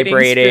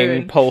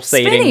 vibrating, spoon.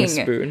 pulsating Spinning.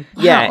 spoon.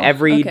 Wow, Yeah,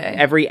 okay.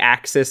 every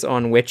axis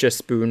on which a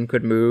spoon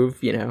could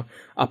move,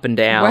 up and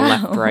down,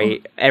 left,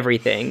 right,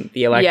 everything.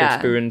 The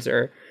electric spoons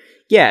are.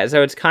 Yeah,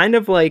 so it's kind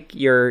of like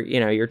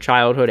your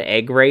childhood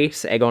egg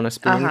race, egg on a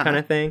spoon kind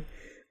of thing.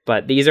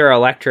 But these are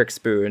electric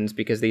spoons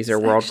because these are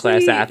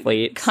world-class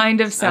athletes.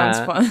 Kind of sounds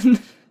fun.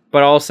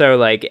 But also,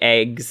 like,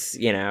 eggs,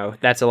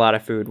 that's a lot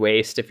of food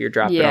waste if you're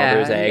dropping all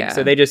those eggs. Yeah.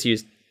 So they just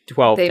use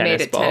 12 They tennis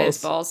made it balls.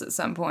 tennis balls at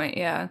some point,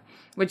 yeah.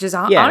 Which is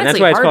and that's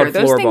honestly why it's harder. called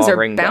Those things floorball are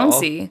ring ball.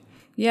 bouncy.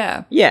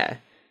 Yeah. Yeah.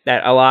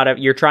 That a lot of,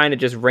 you're trying to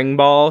just ring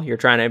ball. You're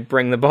trying to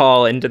bring the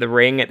ball into the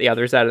ring at the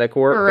other side of the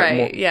court.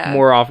 Right, but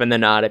more often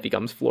than not, it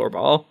becomes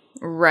floorball.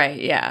 Right,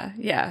 yeah.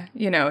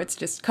 It's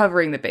just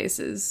covering the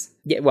bases.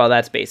 Yeah, well,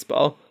 that's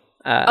baseball.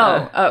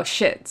 Oh,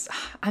 shit.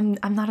 I'm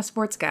not a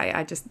sports guy.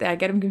 I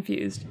get them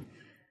confused.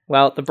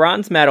 Well, the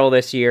bronze medal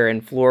this year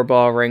in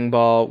floorball ring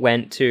ball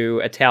went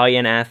to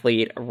Italian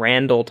athlete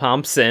Randall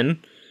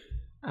Thompson.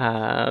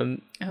 The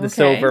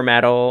silver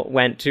medal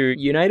went to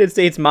United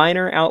States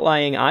minor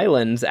outlying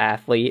islands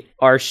athlete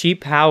Archie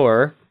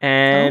Power,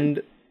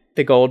 and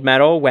the gold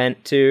medal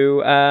went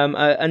to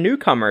a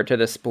newcomer to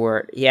the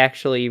sport. He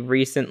actually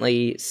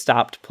recently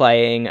stopped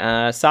playing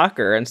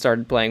soccer and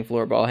started playing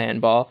floorball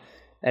handball.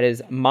 That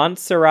is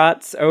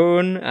Montserrat's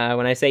own,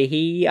 when I say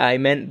he, I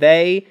meant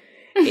they,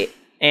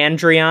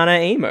 Andriana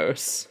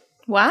Amos.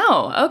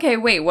 Wow. Okay,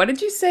 wait, what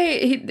did you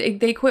say?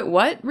 They quit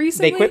what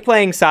recently? They quit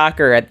playing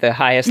soccer at the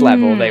highest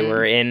level. They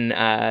were in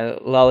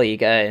La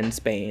Liga in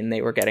Spain.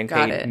 They were getting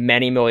paid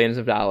many millions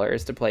of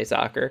dollars to play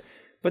soccer.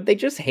 But they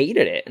just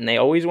hated it, and they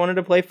always wanted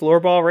to play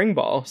floorball ring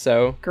ball.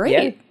 So great.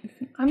 Yeah,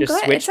 I'm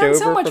glad. It sounds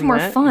so much more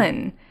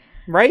fun.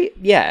 Right?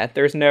 Yeah.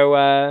 There's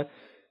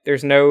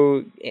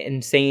no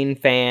insane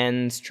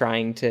fans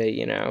trying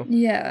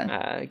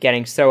to,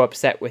 getting so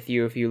upset with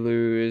you if you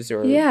lose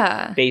or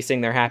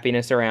basing their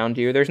happiness around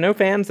you. There's no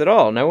fans at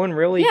all. No one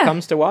really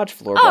comes to watch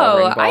floorball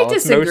ring ball. I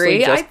disagree.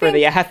 It's mostly just for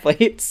the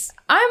athletes.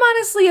 I'm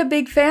honestly a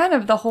big fan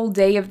of the whole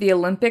day of the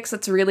Olympics.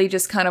 It's really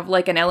just kind of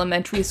like an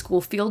elementary school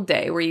field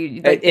day where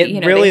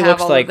it really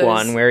looks like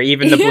one where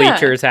even the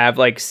bleachers have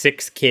like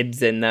 6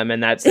 kids in them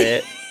and that's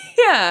it.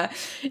 Yeah.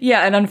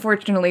 Yeah, and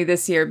unfortunately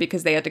this year,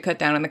 because they had to cut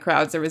down on the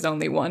crowds, there was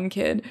only one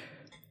kid.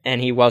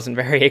 And he wasn't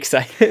very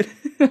excited.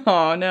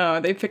 Oh,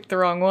 no, they picked the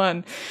wrong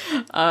one.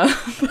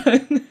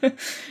 But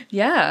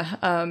yeah,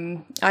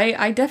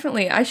 I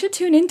definitely, I should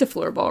tune into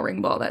Floorball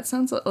Ringball. That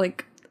sounds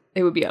like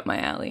it would be up my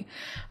alley.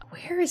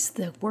 Where is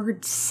the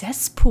word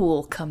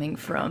cesspool coming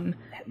from?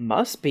 It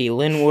must be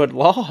Linwood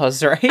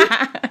Laws, right?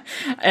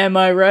 Am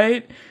I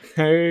right?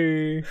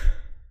 Hey,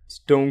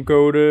 don't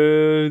go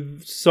to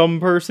some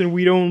person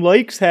we don't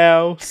like's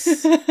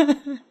house.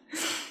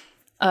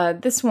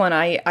 This one,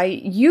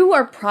 you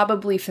are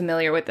probably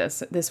familiar with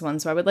this one,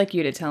 so I would like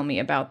you to tell me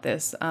about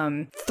this.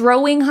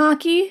 Throwing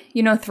hockey,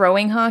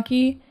 throwing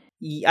hockey?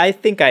 I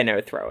think I know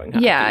throwing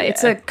hockey. Yeah,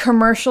 it's a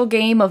commercial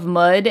game of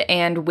mud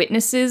and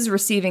witnesses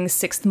receiving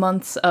 6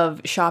 months of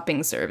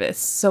shopping service.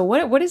 So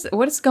what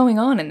is going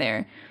on in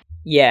there?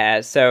 Yeah,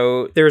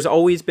 so there's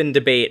always been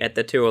debate at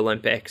the two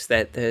Olympics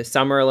that the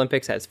Summer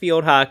Olympics has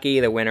field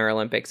hockey, the Winter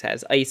Olympics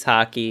has ice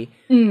hockey.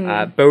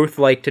 Both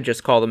like to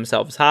just call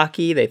themselves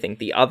hockey. They think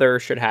the other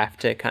should have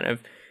to kind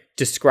of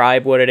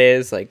describe what it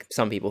is. Like,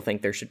 some people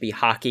think there should be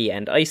hockey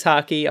and ice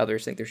hockey.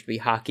 Others think there should be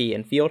hockey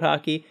and field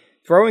hockey.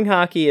 Throwing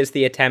hockey is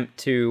the attempt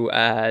to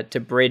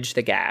bridge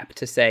the gap,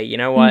 to say, you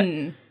know what?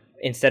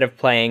 Instead of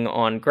playing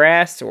on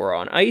grass or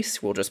on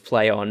ice, we'll just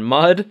play on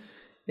mud.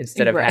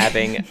 Instead of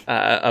having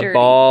a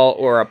ball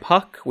or a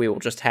puck, we will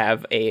just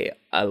have a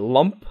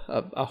lump,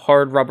 a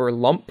hard rubber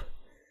lump.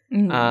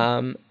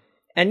 And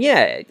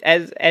yeah,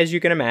 as you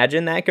can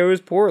imagine, that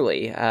goes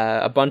poorly.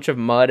 A bunch of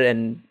mud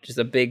and just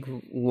a big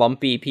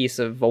lumpy piece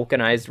of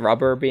vulcanized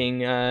rubber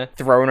being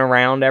thrown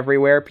around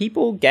everywhere.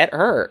 People get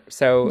hurt.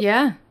 So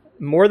yeah.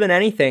 More than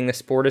anything, the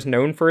sport is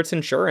known for its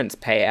insurance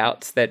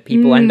payouts, that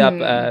people end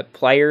up,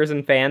 players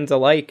and fans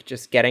alike,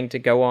 just getting to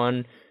go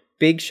on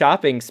big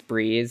shopping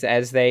sprees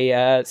as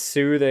they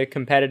sue the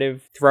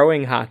competitive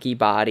throwing hockey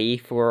body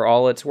for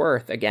all it's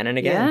worth again and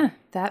again. Yeah,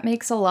 that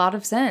makes a lot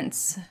of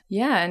sense.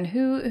 Yeah, and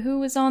who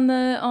was on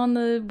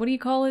the what do you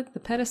call it?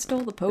 The pedestal,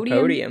 the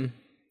podium?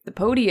 The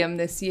podium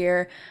this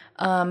year.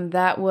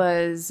 That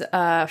was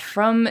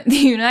from the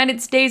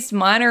United States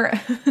minor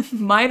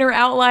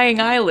outlying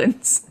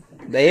islands.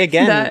 They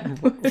again,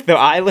 the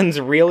islands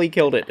really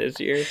killed it this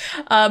year.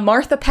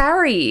 Martha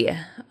Parry.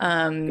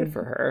 Good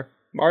for her.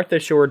 Martha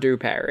sure do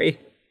parry.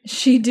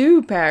 She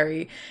do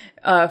parry.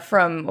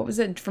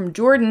 From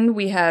Jordan,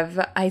 we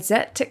have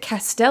Isette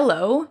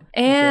Castello.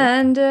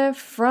 And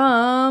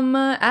from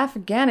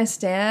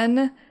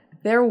Afghanistan,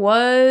 there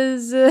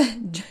was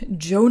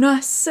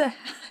Jonas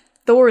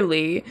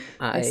Thorley.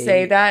 I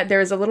say that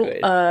there's a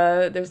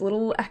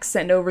little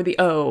accent over the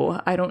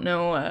O. I don't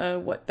know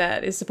what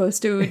that is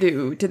supposed to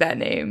do to that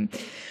name.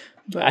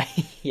 But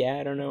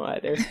I don't know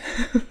either.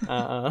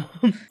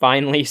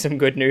 Finally, some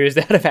good news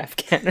out of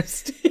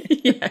Afghanistan.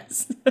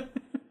 Yes.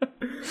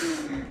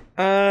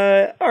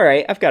 All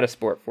right, I've got a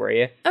sport for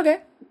you. Okay.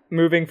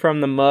 Moving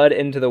from the mud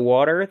into the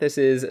water, this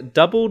is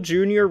double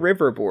junior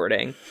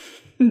riverboarding.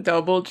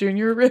 Double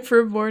junior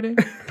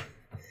riverboarding.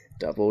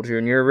 Double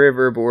junior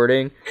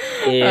riverboarding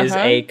is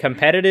a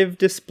competitive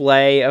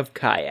display of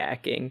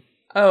kayaking.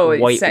 Oh,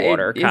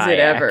 whitewater kayaking. Is it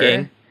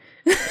ever?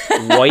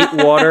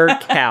 Whitewater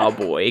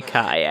cowboy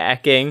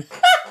kayaking.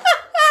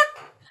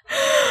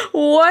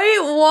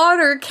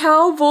 Whitewater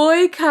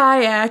cowboy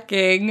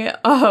kayaking.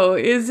 Oh,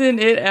 isn't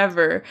it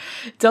ever?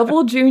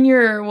 Double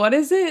junior, what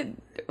is it?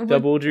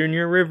 Double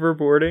junior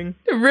riverboarding.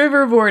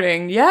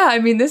 Riverboarding. Yeah, I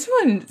mean, this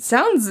one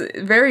sounds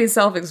very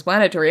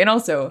self-explanatory and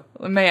also,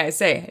 may I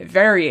say,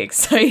 very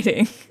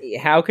exciting.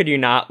 How could you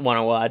not want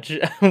to watch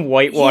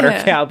whitewater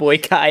cowboy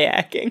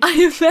kayaking?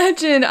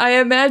 I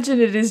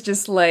imagine it is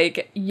just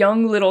like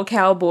young little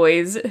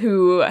cowboys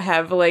who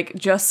have like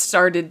just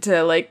started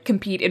to like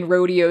compete in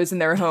rodeos in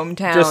their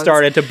hometowns. Just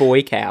started to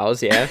boy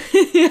cows, yeah.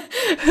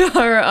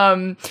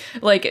 Are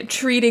like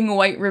treating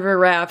White River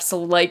rafts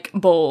like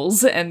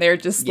bulls, and they're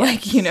just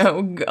like,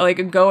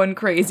 like going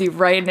crazy,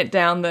 riding it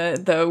down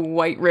the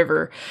White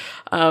River.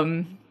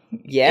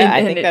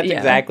 I think that's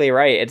exactly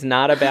right. It's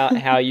not about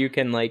how you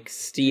can like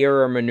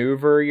steer or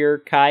maneuver your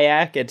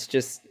kayak. It's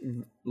just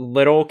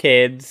little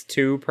kids,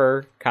 2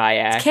 per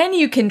kayak. Can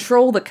you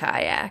control the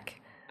kayak?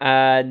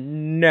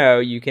 No,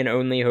 you can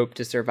only hope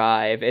to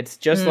survive. It's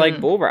just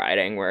like bull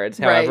riding, where it's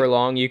however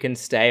long you can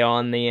stay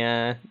on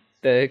the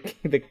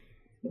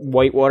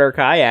whitewater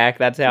kayak.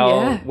 That's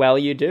how well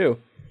you do.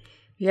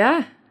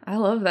 Yeah, I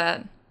love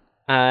that.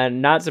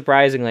 Not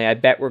surprisingly, I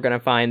bet we're going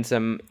to find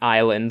some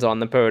islands on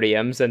the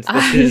podium, since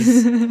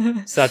this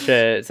is such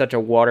a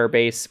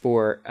water-based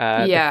sport.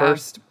 The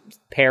first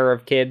pair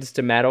of kids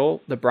to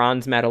medal, the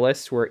bronze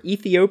medalists, were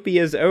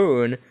Ethiopia's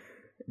own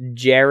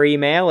Jerry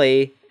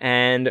Maley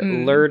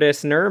and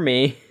Lourdes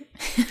Nurmi.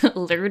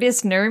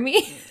 Lourdes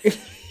Nurmi?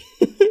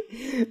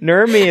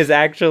 Nurmi is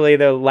actually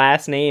the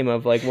last name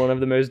of like one of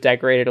the most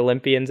decorated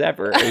Olympians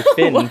ever, a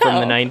Finn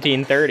from the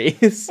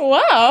 1930s.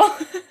 Wow.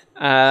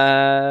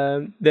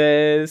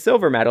 The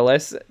silver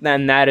medalists,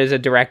 then that is a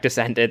direct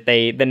descendant.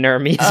 The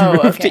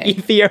Nermies moved to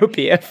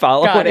Ethiopia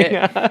following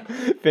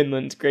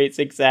Finland's great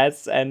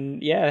success,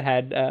 and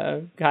had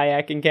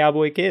kayak and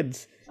cowboy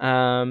kids.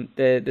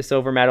 The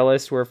silver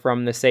medalists were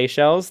from the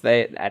Seychelles.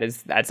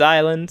 That's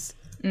islands.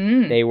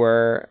 They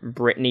were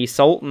Brittany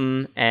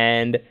Sultan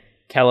and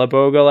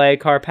Kelabogale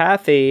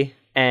Karpathy,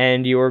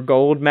 and your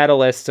gold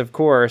medalists, of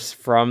course,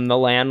 from the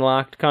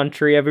landlocked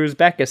country of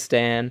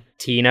Uzbekistan,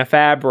 Tina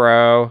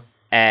Fabro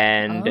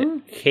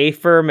and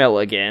Kiefer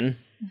Milligan.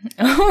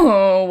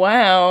 Oh,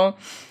 wow.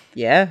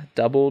 Yeah,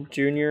 double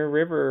junior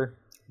river.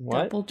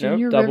 What? Double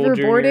junior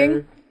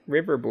riverboarding?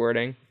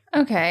 Riverboarding.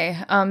 Okay,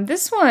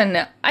 this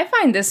one, I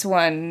find this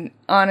one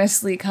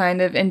honestly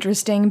kind of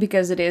interesting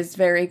because it is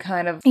very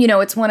kind of,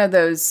 it's one of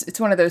those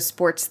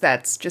sports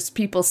that's just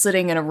people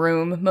sitting in a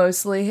room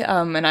mostly,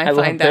 and I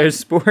find love those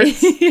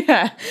sports.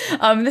 Yeah.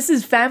 This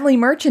is Family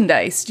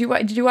Merchandise.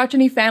 Did you watch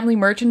any Family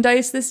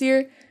Merchandise this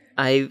year?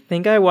 I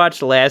think I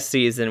watched last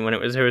season when it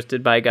was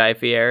hosted by Guy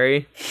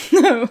Fieri.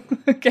 Oh,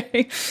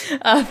 okay.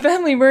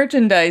 Family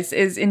Merchandise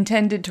is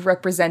intended to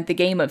represent the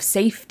game of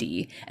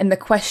safety and the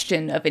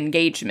question of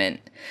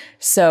engagement.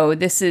 So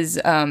this is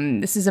a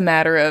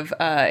matter of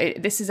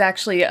this is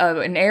actually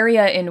an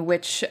area in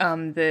which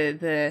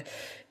the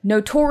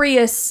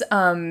notorious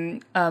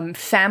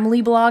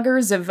family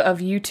bloggers of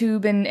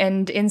YouTube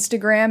and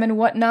Instagram and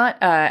whatnot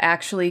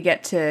actually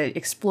get to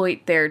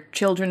exploit their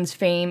children's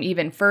fame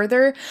even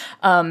further,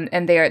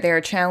 and they are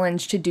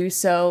challenged to do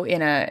so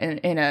in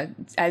a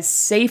as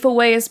safe a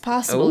way as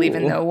possible.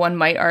 Even though one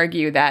might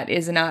argue that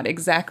is not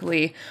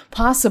exactly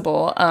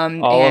possible.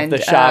 All of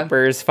the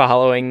shoppers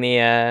following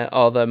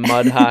all the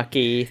mud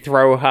hockey,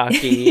 throw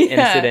hockey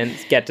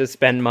incidents get to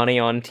spend money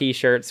on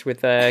T-shirts with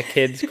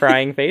kids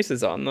crying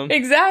faces on them.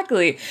 Exactly.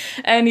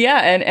 And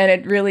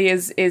it really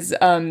is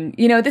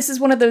this is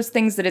one of those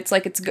things that it's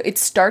like it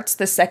starts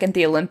the second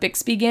the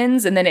Olympics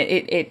begins, and then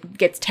it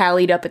gets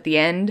tallied up at the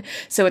end,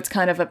 so it's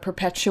kind of a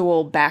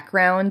perpetual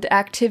background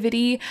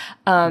activity.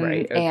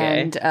 Right,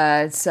 okay.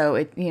 And so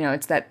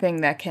it's that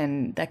thing that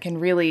can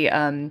really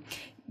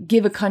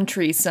give a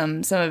country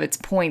some of its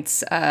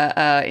points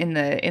in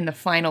the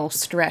final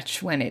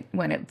stretch when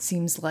it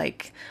seems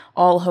like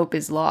all hope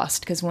is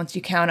lost, because once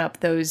you count up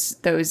those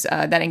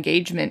that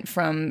engagement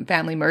from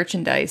Family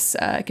Merchandise,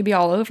 it could be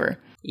all over.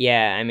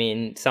 Yeah, I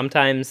mean,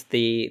 sometimes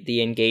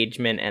the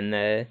engagement and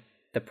the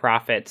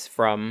profits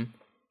from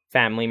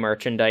Family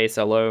Merchandise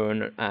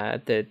alone,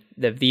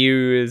 the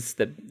views,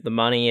 the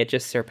money, it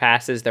just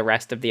surpasses the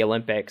rest of the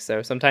Olympics.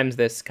 So sometimes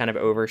this kind of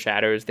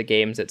overshadows the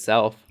games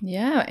itself.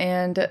 Yeah,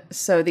 and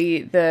so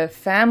the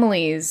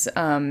families,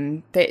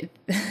 they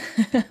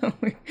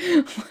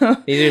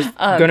these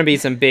are going to be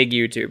some big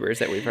YouTubers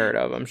that we've heard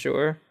of, I'm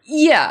sure.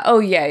 Yeah. Oh,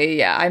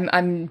 yeah.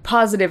 I'm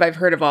positive I've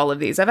heard of all of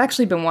these. I've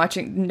actually been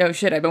watching, no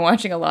shit, I've been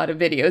watching a lot of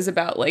videos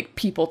about, like,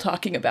 people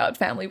talking about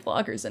family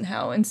vloggers and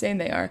how insane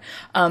they are.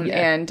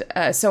 And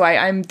so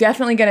I'm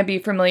definitely going to be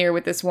familiar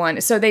with this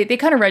one. So they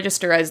kind of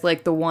register as,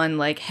 like, the one,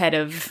 like, head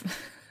of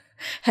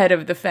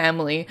the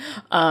family.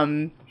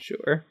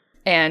 Sure.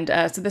 And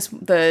so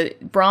the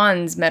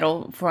bronze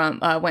medal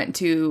went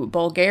to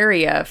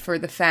Bulgaria for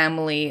the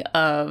family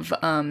of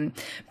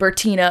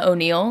Bertina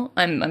O'Neill.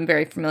 I'm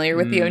very familiar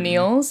with the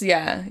O'Neills.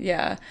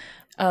 Yeah.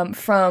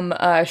 From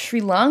Sri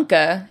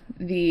Lanka,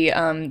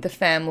 the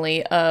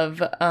family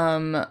of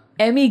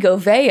Emmy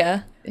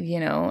Govea,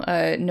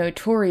 a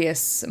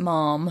notorious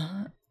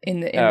mom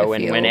in the field.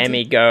 When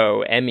Emmy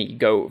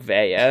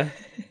Govea.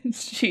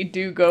 She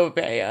do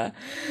Govea.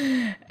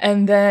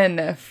 And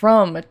then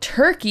from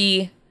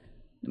Turkey,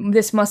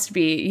 this must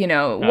be,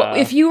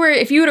 if you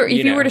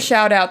were to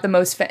shout out the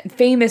most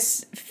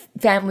famous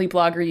family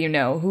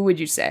blogger, who would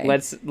you say?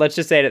 Let's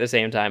just say it at the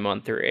same time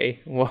on 3.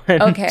 1,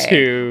 okay.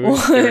 2, 1,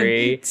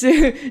 3.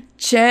 2.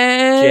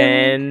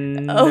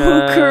 Jen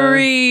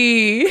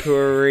Okery.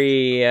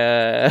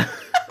 Korea.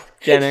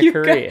 Jenna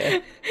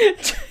Korea.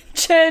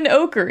 Jen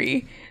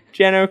Okery.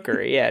 Jen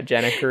Okery, yeah,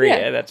 Jenna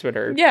Korea. Yeah. That's what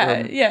her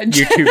YouTube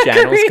Jenna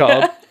channel's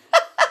called.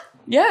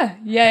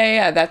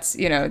 Yeah. That's,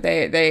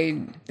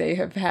 they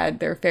have had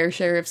their fair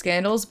share of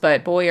scandals,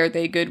 but boy, are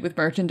they good with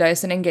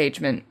merchandise and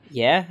engagement.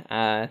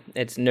 Yeah,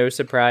 it's no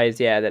surprise,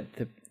 that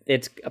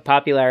it's a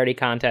popularity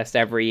contest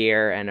every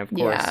year, and of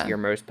course, your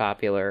most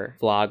popular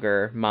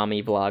vlogger,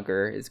 mommy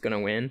vlogger, is going to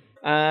win.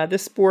 The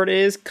sport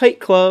is Kite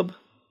Club.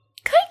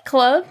 Kite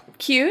Club?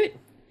 Cute.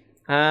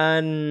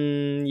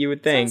 You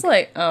would think. Sounds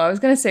like, I was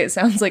gonna say it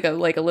sounds like a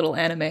little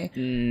anime.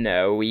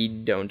 No, we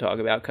don't talk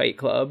about Kite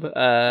Club.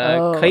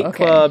 Kite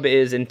Club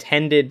is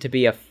intended to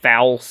be a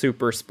foul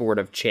super sport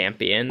of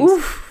champions,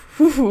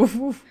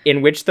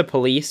 in which the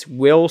police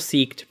will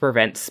seek to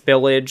prevent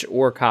spillage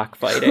or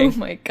cockfighting. Oh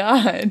my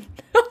god!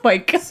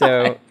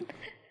 So,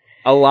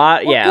 a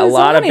lot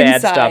of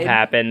bad stuff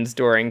happens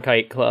during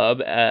Kite Club.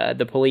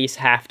 The police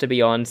have to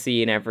be on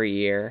scene every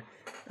year.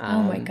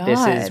 Oh my god!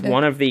 This is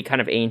one of the kind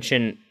of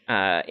ancient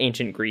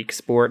Greek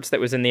sports that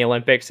was in the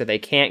Olympics, so they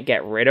can't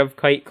get rid of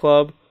Kite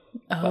Club.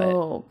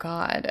 Oh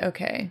god,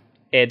 okay.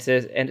 It's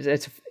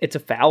a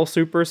foul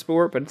super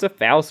sport, but it's a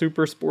foul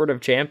super sport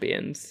of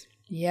champions.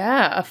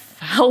 Yeah, a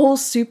foul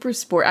super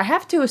sport. I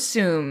have to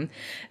assume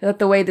that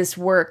the way this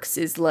works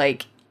is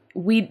like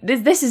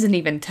this isn't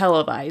even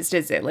televised,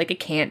 is it? Like, it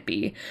can't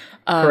be.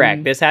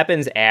 Correct. This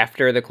happens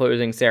after the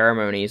closing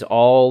ceremonies.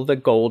 All the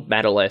gold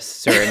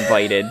medalists are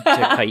invited to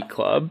Kite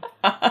Club.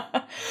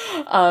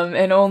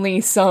 And only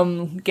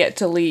some get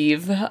to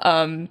leave.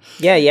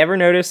 Yeah, you ever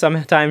notice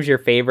sometimes your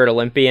favorite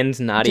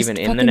Olympians not even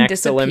in the next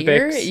disappear?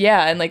 Olympics?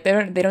 Yeah, and like they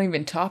don't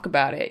even talk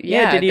about it.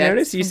 Yeah, did you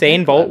notice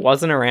Usain Bolt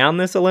wasn't around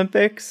this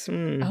Olympics?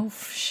 Oh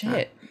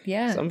shit.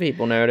 Yeah. Some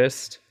people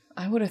noticed.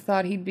 I would have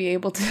thought he'd be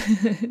able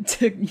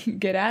to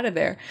get out of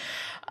there.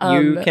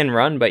 You can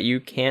run, but you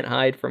can't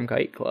hide from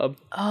Kite Club.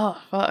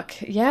 Oh, fuck.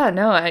 Yeah,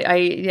 no,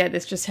 yeah,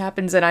 this just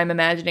happens, and I'm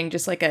imagining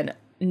just like a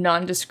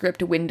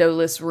nondescript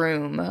windowless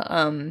room,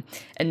 and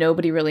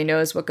nobody really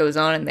knows what goes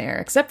on in there,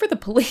 except for the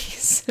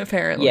police,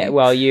 apparently. Yeah,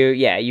 well,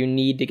 you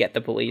need to get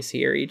the police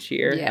here each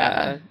year,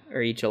 Yeah.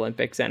 Or each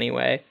Olympics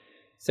anyway.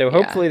 So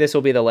hopefully this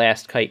will be the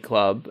last Kite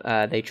Club.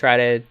 They try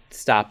to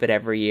stop it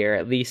every year.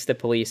 At least the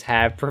police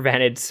have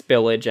prevented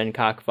spillage and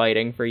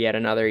cockfighting for yet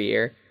another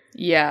year.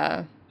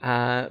 Yeah.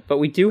 But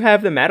we do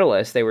have the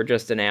medalists. They were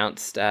just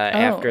announced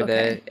after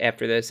okay.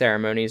 the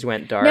ceremonies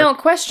went dark. Now, a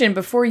question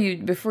before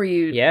you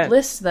Yeah.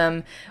 list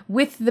them.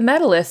 With the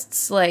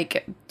medalists,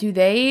 like,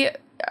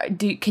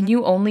 can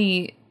you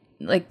only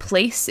like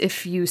place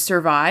if you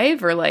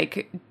survive, or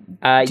like?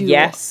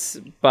 Yes,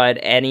 but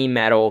any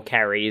medal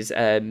carries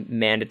a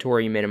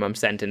mandatory minimum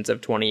sentence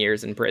of 20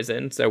 years in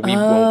prison, so we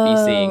won't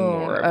be seeing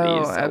more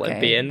of these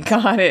Olympians.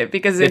 Got it,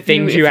 because The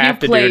things you have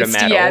to do to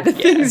medal. Yeah, the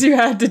things you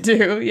had to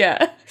do,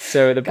 yeah.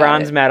 So the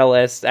bronze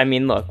medalists, I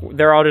mean, look,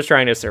 they're all just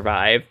trying to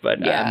survive, but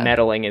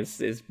medaling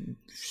is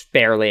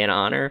barely an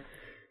honor.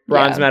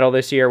 Bronze medal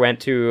this year went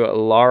to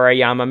Laura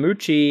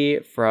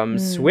Yamamuchi from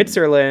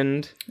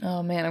Switzerland.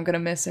 Oh man, I'm gonna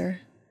miss her.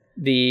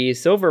 The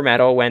silver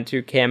medal went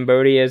to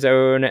Cambodia's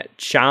own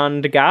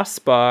Chand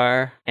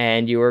Gaspar,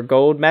 and your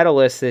gold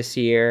medalist this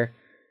year,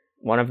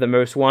 one of the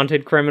most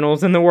wanted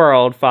criminals in the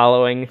world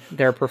following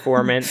their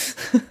performance,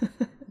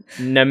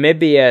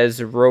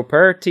 Namibia's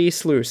Roperti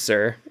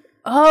Slusser.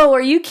 Oh,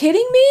 are you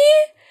kidding me?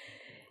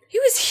 He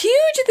was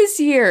huge this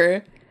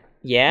year.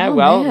 Yeah,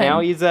 man.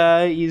 now he's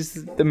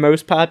the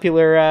most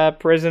popular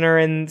prisoner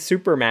in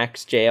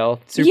Supermax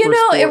jail.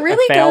 It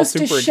really goes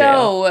to show.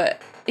 Jail.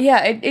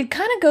 Yeah, it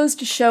kind of goes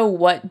to show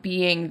what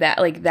being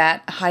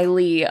that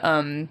highly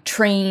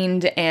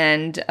trained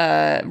and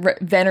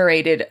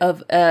venerated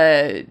of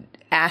a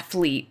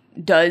athlete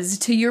does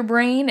to your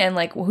brain, and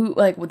like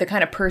the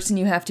kind of person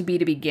you have to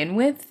begin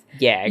with.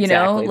 Yeah, exactly. You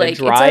know, the like,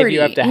 drive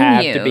you have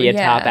to be a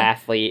yeah. top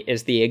athlete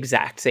is the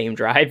exact same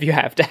drive you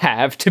have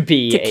to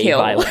be a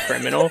violent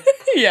criminal.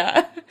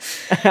 Yeah.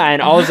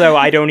 And also,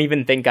 I don't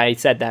even think I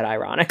said that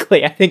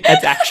ironically. I think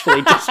that's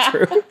actually just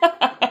true.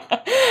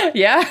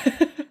 Yeah.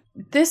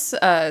 This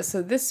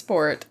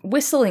sport,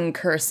 whistling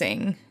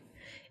cursing,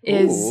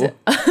 is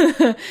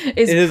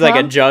like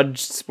a judged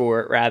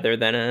sport rather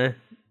than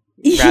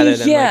like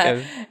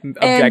a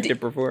objective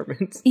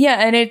performance.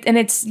 Yeah, and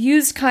it's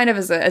used kind of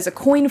as a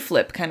coin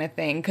flip kind of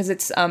thing, because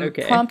it's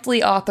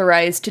promptly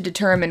authorized to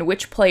determine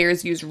which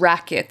players use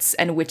rackets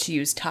and which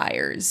use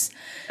tires.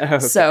 Okay.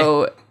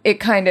 So it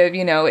kind of,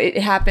 it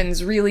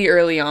happens really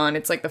early on.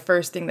 It's like the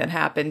first thing that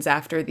happens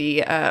after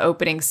the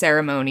opening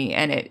ceremony,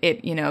 and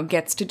it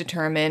gets to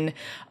determine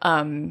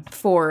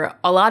for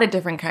a lot of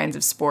different kinds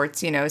of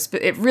sports.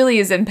 It really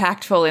is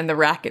impactful in the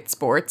racket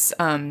sports.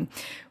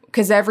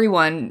 Because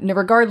everyone,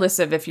 regardless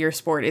of if your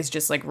sport is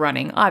just like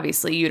running,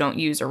 obviously you don't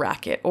use a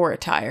racket or a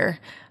tire.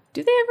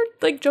 Do they ever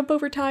like jump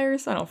over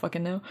tires? I don't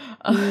fucking know.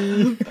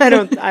 I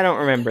don't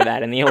remember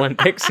that in the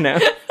Olympics. No.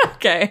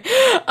 Okay.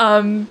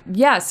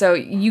 Yeah. So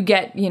you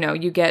get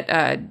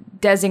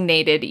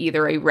designated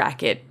either a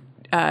racket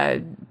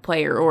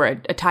player or a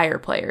tire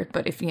player.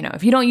 But if you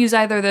don't use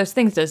either of those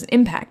things, it doesn't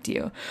impact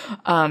you.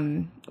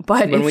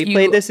 But when we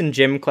played this in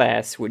gym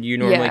class, would you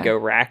normally go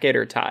racket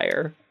or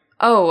tire?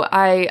 Oh,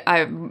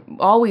 I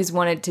always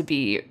wanted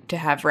to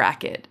have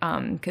racket,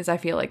 because I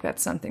feel like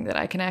that's something that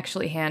I can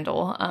actually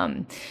handle.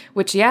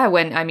 Which, yeah,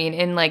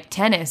 in like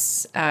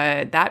tennis,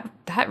 that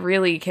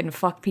really can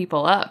fuck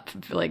people up,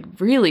 like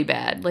really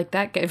bad. Like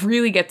that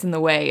really gets in the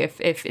way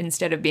if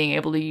instead of being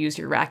able to use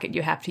your racket,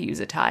 you have to use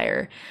a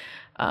tire.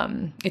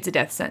 It's a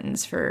death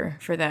sentence for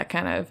that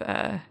kind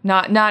of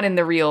not in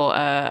the real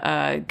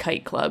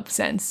Kite Club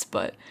sense,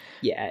 but.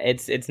 Yeah,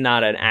 it's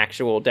not an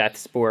actual death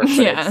sport, but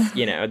it's,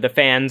 the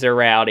fans are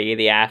rowdy,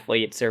 the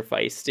athletes are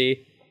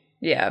feisty.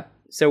 Yeah.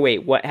 So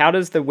wait, how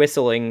does the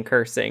whistling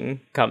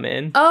cursing come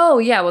in? Oh,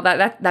 yeah, well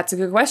that's a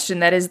good question.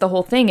 That is the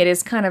whole thing. It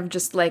is kind of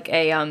just like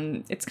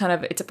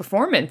it's a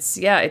performance.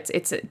 Yeah,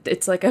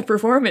 it's like a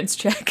performance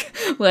check.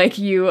 Like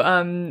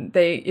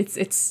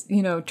it's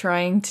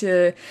trying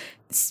to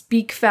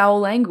speak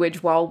foul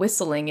language while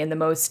whistling in the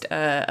most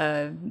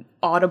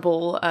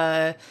audible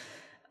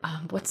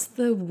what's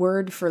the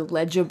word for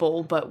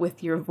legible but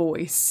with your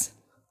voice?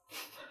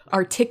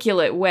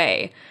 Articulate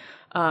way.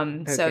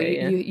 So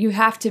Okay, you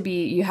have to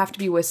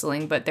be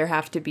whistling, but there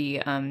have to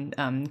be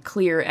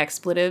clear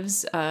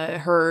expletives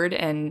heard,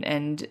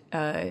 and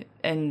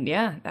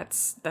yeah,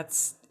 that's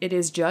it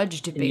is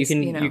judged based.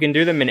 You can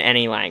do them in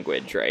any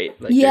language, right?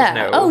 Like, Yeah.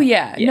 there's no, Oh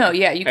yeah. No.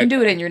 Yeah. You can do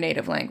it Okay. in your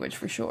native language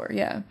for sure.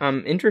 Yeah.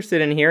 I'm interested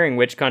in hearing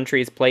which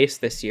countries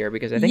placed this year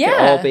because I think it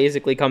Yeah. all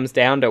basically comes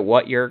down to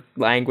what your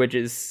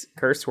language's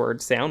curse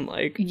words sound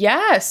like.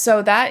 Yeah,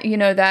 so that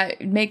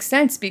that makes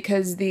sense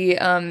because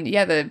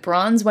the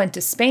bronze went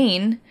to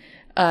Spain,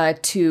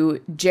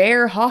 to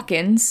Jair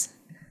Hawkins,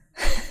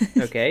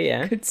 Okay,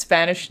 yeah. good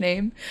Spanish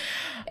name.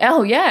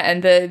 Oh yeah,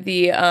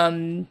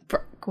 and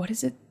what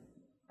is it?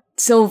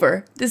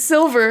 The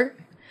silver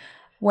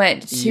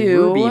went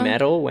to Ruby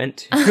medal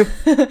went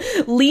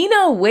to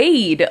Lena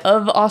Wade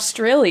of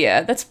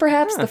Australia. That's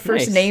perhaps the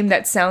first nice. name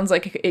that sounds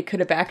like it could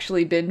have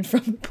actually been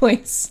from a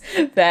place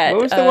that.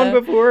 What was the one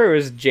before? It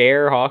was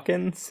Jair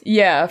Hawkins?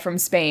 Yeah, from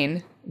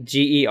Spain.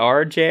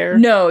 G-E-R, Jair?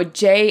 No,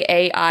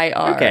 Jair.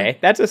 Okay,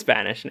 that's a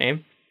Spanish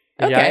name.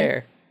 Okay.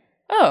 Jair.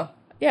 Oh,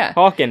 yeah.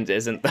 Hawkins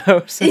isn't,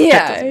 though, so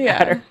Yeah, that doesn't yeah.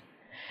 matter.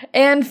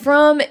 And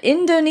from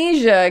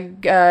Indonesia,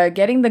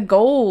 getting the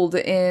gold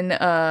in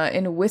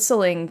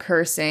whistling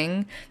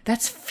cursing,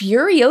 that's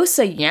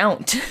Furiosa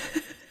Yount.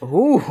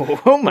 Ooh,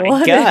 oh my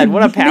What god, a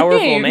what a powerful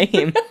name.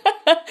 name.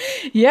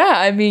 Yeah,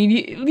 I mean,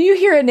 you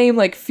hear a name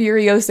like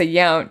Furiosa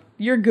Yount,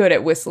 you're good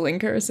at whistling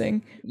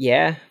cursing.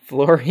 Yeah,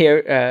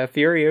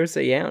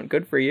 Furiosa Yount,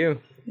 good for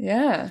you.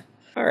 Yeah.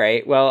 All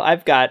right, well,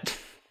 I've got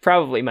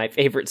probably my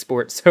favorite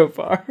sport so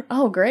far.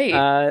 Oh, great.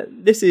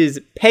 This is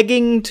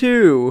Pegging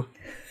 2.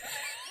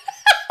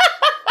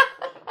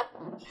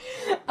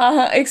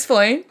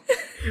 Explain.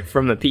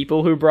 From the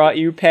people who brought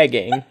you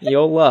Pegging,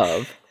 you'll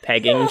love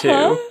Pegging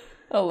 2.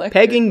 Electric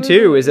Pegging Boogaloo.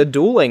 2 is a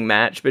dueling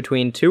match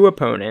between two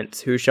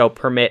opponents who shall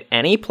permit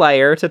any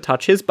player to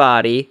touch his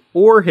body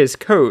or his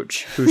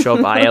coach who shall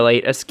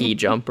violate a ski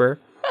jumper.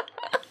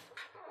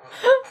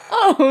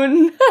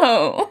 Oh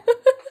no.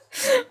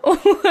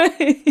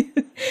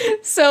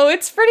 So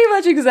it's pretty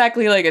much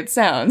exactly like it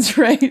sounds,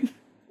 right?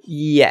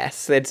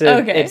 Yes, it's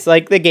Okay. it's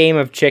like the game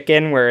of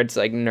chicken where it's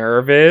like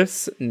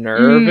nervous.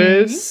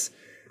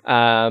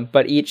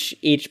 But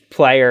each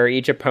player,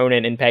 each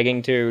opponent in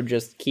Pegging 2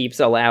 just keeps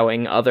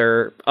allowing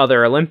other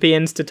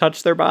Olympians to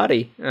touch their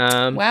body.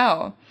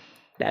 Wow.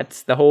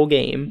 That's the whole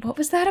game. What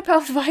was that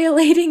about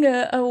violating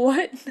a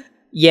what?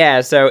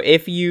 Yeah, so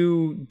if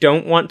you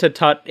don't want to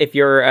touch, if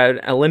you're an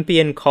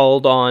Olympian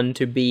called on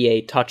to be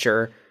a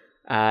toucher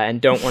and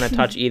don't want to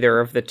touch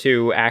either of the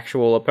two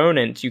actual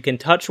opponents, you can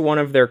touch one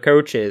of their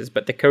coaches,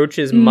 but the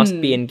coaches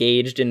must be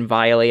engaged in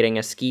violating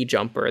a ski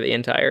jumper the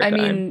entire I time.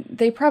 mean,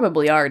 they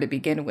probably are to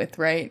begin with,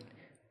 right?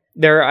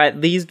 They're at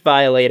least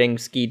violating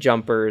ski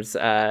jumpers,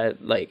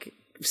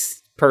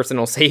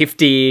 personal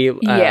safety,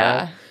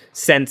 Yeah.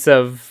 sense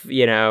of,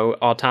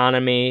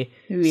 autonomy.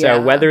 Yeah.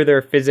 So whether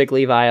they're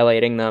physically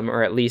violating them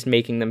or at least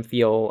making them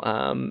feel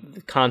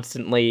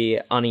constantly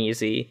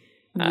uneasy,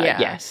 Yeah.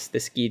 yes, the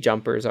ski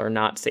jumpers are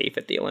not safe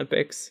at the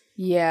Olympics.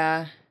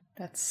 Yeah.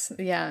 It's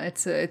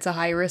a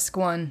high risk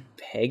one.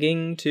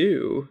 Pegging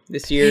 2.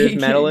 This year's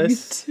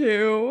medalists.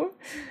 Too.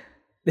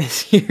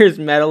 This year's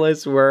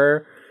medalists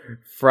were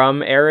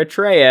from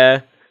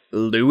Eritrea,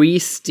 Louis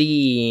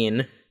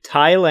Steen,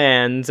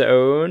 Thailand's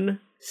own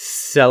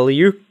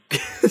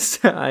Seleucus.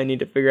 I need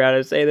to figure out how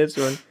to say this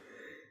one.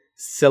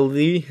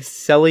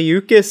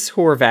 Seleucus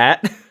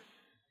Horvat.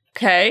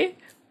 Okay.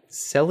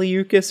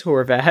 Seleucus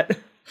Horvat.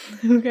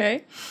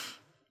 Okay.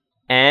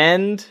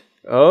 And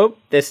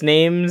this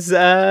name's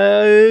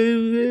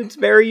it's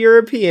very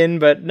European,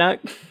 but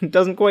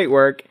doesn't quite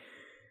work.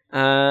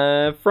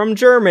 From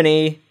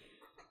Germany,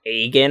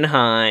 Egan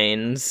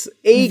Heinz.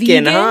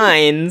 Egan Vegan?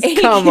 Heinz,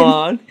 come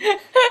on.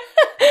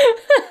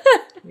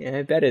 Yeah,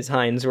 I bet his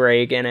Heinz were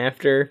Egan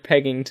after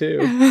Pegging 2.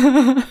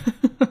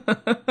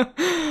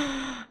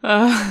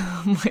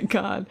 Oh my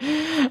god.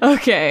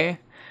 Okay.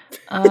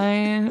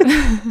 I'm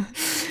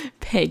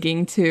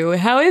Pegging 2.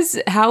 How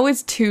is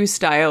 2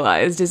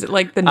 stylized? Is it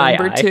like the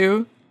number Aye, aye.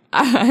 2?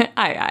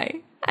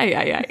 Aye.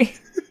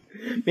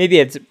 Maybe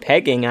it's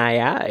Pegging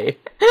I.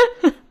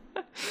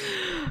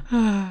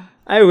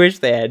 I wish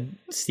they had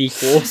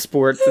sequel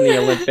sports in the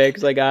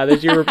Olympics. Like,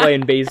 this year we're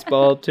playing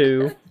baseball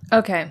too.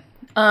 Okay.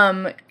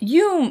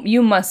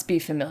 You must be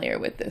familiar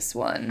with this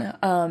one.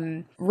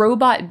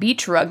 Robot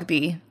beach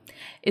rugby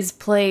is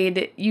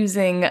played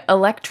using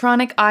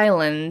electronic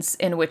islands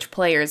in which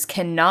players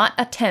cannot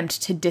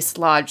attempt to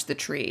dislodge the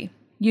tree.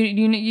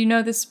 You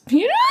know this?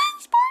 You know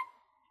this sport?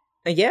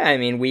 Yeah, I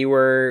mean,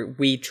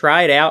 we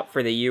tried out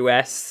for the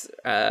U.S.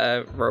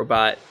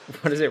 Robot.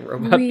 What is it?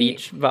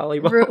 Beach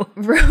volleyball.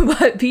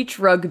 Robot beach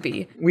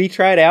rugby. We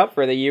tried out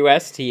for the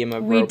U.S. team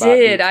of We Robot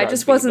did. Beach I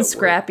just Rugby, wasn't but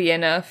scrappy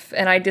enough,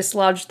 and I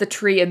dislodged the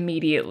tree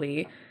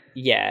immediately.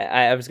 Yeah,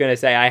 I was going to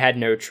say I had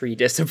no tree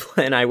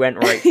discipline. I went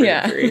right for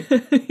the tree.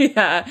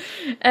 Yeah.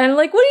 And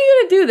like, what are you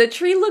going to do? The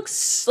tree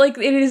looks like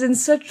it is in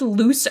such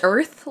loose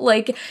earth.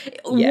 Like,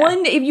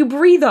 if you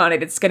breathe on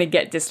it, it's going to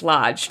get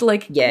dislodged.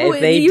 Like, yeah,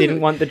 if they didn't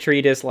want the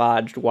tree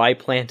dislodged, why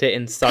plant it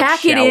in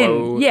such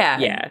shallow...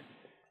 Yeah.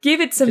 Give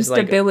it some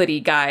stability,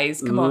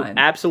 guys. Come on.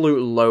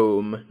 Absolute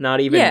loam, not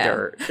even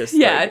dirt. Just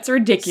it's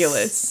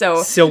ridiculous.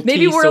 So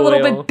maybe we're soil. A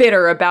little bit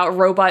bitter about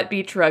Robot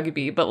Beach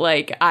Rugby, but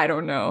like, I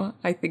don't know.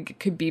 I think it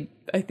could be.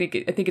 I think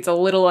it's a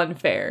little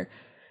unfair.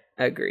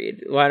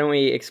 Agreed. Why don't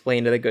we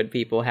explain to the good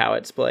people how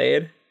it's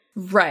played?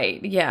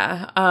 Right.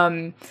 Yeah.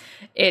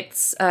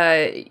 It's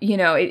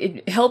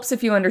it helps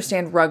if you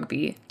understand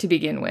rugby to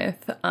begin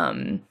with.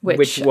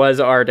 Which was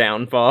our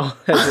downfall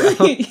as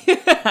well.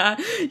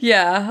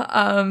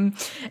 Yeah.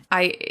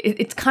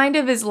 It's kind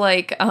of is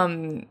like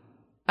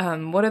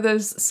what are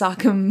those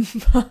Sock'em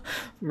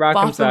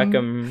Rock'em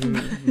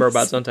Sock'em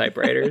robots on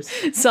typewriters.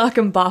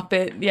 Sock'em Bop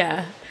It.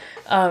 Yeah.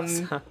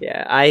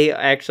 Yeah, I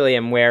actually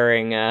am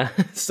wearing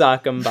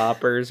Sock'em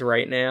Boppers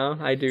right now.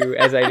 I do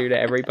to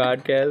every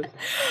podcast.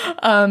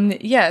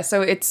 Yeah,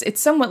 so it's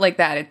somewhat like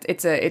that.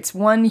 It's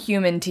one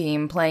human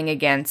team playing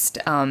against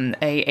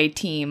a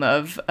team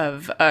of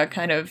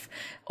kind of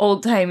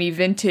old-timey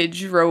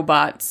vintage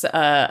robots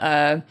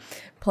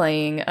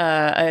playing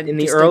in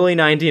the early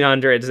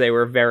 1900s. They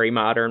were very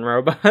modern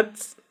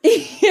robots.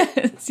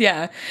 Yes,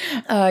 yeah.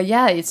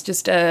 It's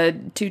just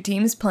two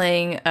teams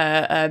playing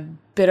a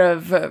bit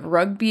of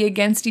rugby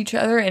against each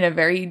other on a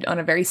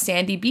very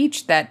sandy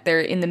beach that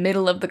they're in the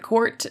middle of the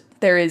court.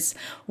 There is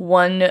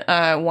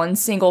one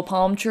single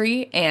palm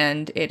tree,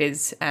 and it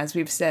is, as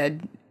we've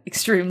said,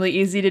 extremely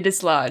easy to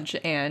dislodge,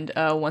 and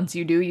once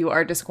you do, you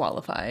are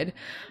disqualified.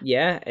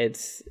 Yeah,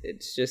 it's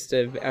just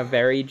a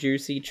very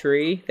juicy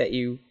tree that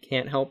you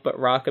can't help but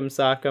rock'em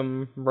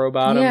sock'em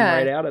robot 'em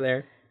right out of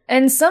there.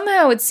 And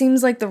somehow it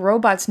seems like the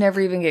robots never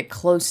even get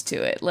close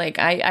to it. Like,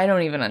 I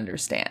don't even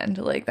understand.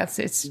 Like, it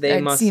seems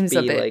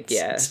a bit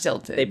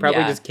stilted. They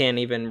probably just can't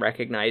even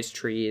recognize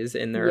trees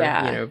in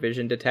their,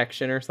 vision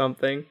detection or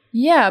something.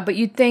 Yeah, but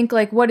you'd think,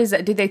 like, what is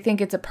that? Did they think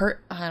it's I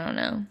don't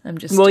know.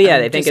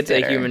 They think it's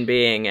a human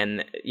being,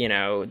 and,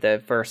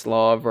 the first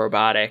law of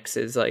robotics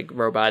is, like,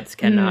 robots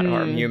cannot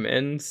harm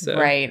humans. So.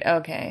 Right,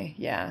 okay,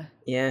 yeah.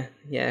 Yeah,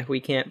 we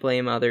can't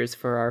blame others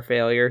for our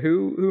failure.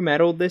 Who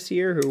medaled this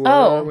year? Who were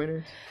our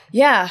winners?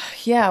 Yeah.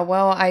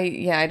 Well,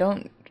 I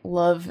don't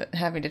love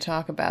having to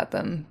talk about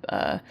them.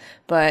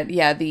 But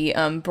yeah, the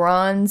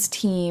bronze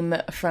team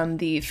from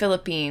the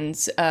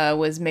Philippines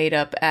was made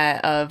up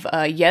of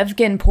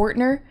Yevgen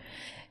Portner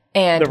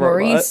and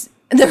Maurice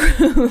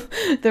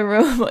the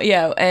robot,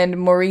 and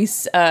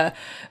Maurice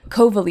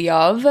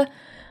Kovalyov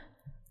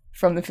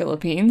from the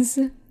Philippines.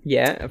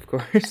 Yeah, of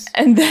course.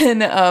 And then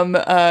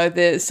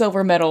the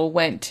silver medal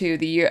went to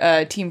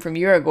the team from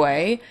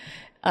Uruguay,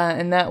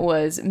 and that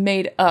was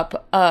made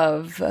up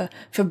of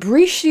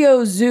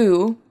Fabricio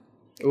Zhu.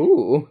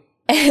 Ooh.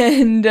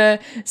 And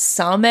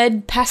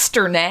Samed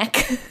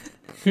Pasternak.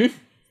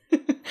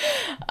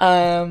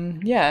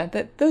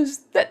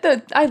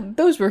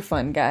 Those were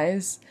fun,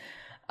 guys.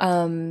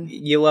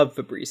 You love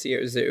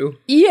Fabricio Zhu.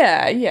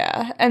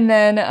 Yeah. And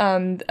then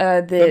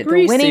the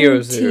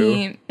winning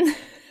team.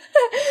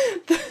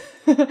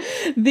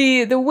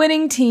 The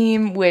winning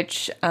team,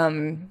 which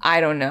I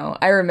don't know.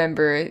 I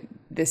remember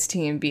this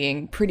team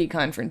being pretty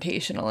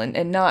confrontational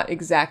and not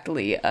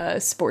exactly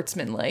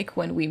sportsmanlike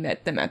when we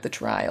met them at the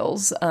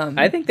trials.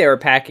 I think they were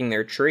packing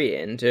their tree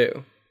in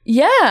too.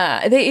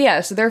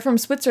 Yeah, so they're from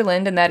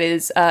Switzerland, and that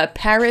is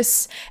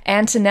Paris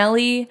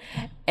Antonelli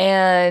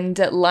and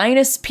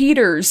Linus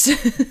Peters.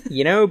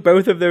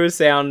 Both of those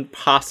sound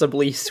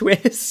possibly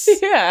Swiss.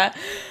 Yeah.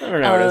 I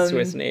don't know what a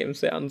Swiss name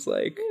sounds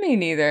like. Me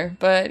neither,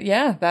 but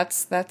yeah,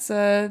 that's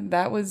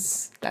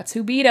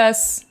who beat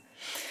us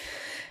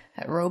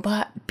at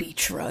Robot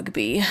Beach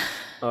Rugby.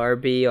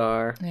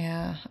 RBR.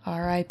 Yeah,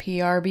 R.I.P.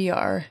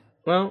 RBR.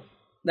 Well,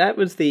 that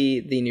was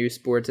the new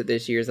sports at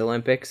this year's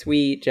Olympics.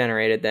 We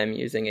generated them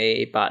using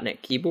a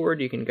Botnik keyboard.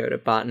 You can go to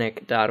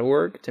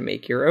botnik.org to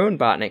make your own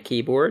Botnik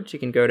keyboards. You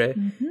can go to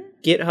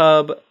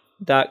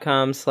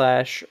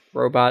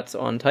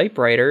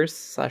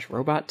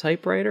github.com/robotsontypewriters/robot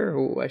typewriter.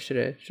 Oh, I should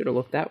have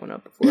looked that one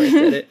up before I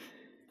said it.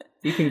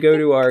 You can go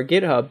to our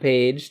GitHub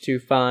page to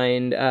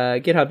find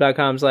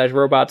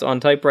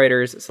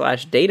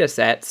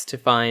github.com/robotsontypewriters/datasets to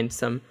find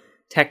some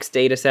text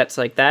datasets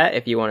like that.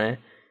 If you want to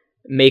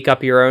make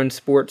up your own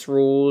sports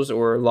rules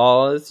or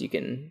laws, you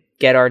can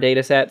get our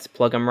datasets,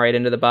 plug them right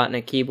into the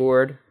Botnik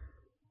keyboard.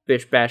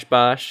 Bish bash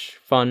bosh,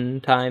 fun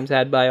times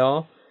had by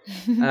all.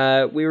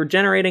 We were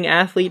generating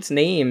athletes'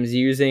 names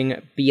using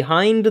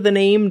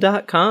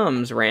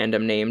BehindTheName.com's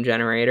random name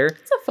generator.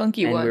 It's a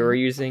funky one. And we were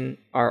using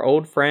our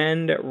old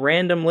friend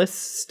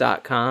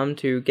RandomLists.com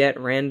to get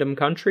random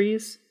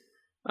countries.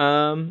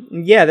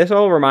 This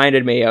all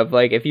reminded me of,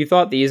 like, if you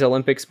thought these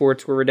Olympic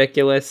sports were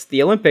ridiculous,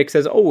 the Olympics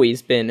has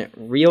always been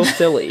real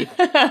silly.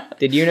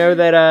 Did you know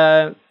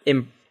that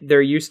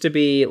There used to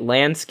be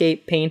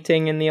landscape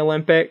painting in the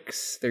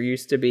Olympics. There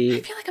used to be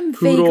I feel like I'm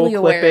poodle vaguely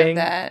aware clipping. of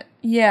that.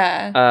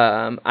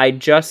 Yeah.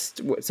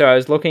 So I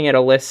was looking at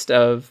a list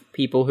of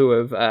people who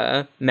have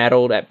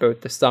medaled at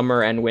both the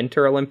Summer and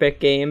Winter Olympic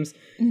Games.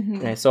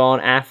 And I saw an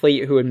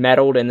athlete who had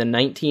medaled in the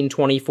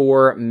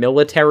 1924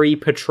 military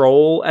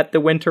patrol at the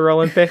Winter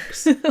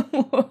Olympics.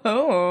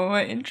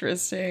 Whoa,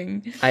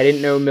 interesting. I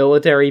didn't know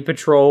military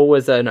patrol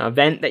was an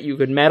event that you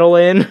could medal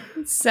in.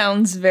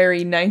 Sounds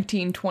very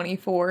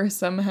 1924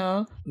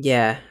 somehow.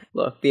 Yeah.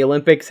 Look, the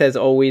Olympics has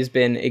always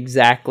been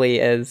exactly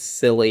as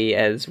silly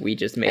as we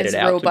just made As it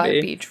out robot to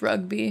be. beach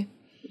rugby.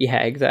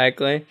 Yeah,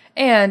 exactly.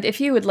 And if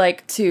you would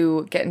like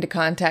to get into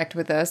contact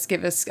with us,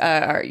 give us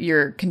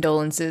your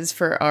condolences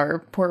for our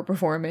poor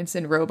performance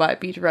in Robot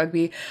Beach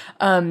Rugby,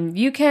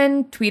 you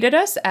can tweet at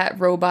us at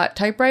Robot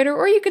Typewriter,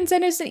 or you can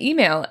send us an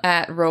email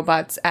at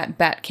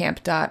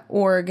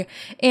robots@batcamp.org.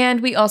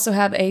 And we also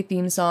have a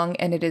theme song,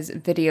 and it is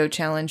Video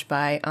Challenge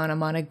by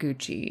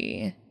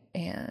Anamanaguchi.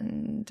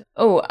 And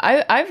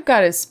I've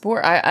got a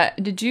sport.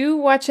 Did you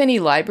watch any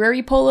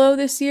library polo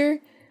this year?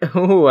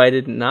 Oh, I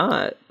did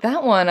not.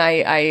 That one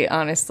I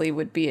honestly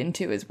would be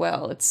into as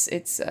well. It's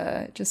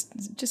just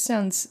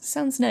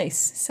sounds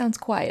nice. Sounds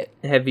quiet.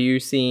 Have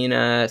you seen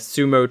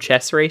sumo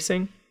chess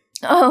racing?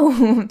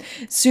 Oh,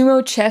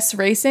 sumo chess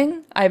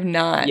racing? I've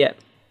not. Yep.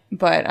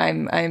 But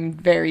I'm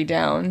very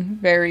down,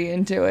 very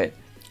into it.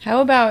 How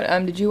about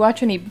did you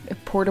watch any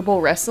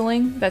portable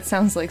wrestling? That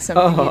sounds like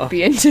something you'd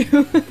be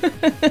into.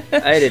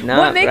 I did not.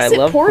 What makes but I it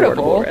love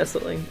portable?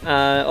 wrestling.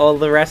 All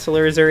the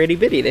wrestlers are itty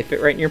bitty. They fit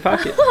right in your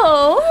pocket.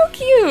 Oh, how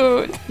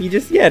cute. You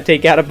just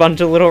take out a bunch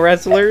of little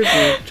wrestlers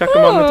and chuck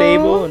them on the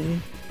table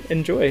and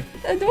enjoy.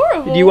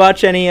 Adorable. Did you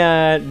watch any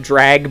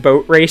drag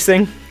boat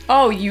racing?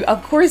 Oh,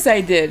 of course I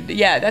did.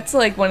 Yeah, that's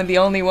like one of the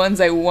only ones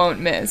I won't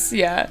miss.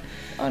 Yeah.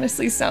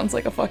 Honestly, sounds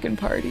like a fucking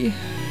party.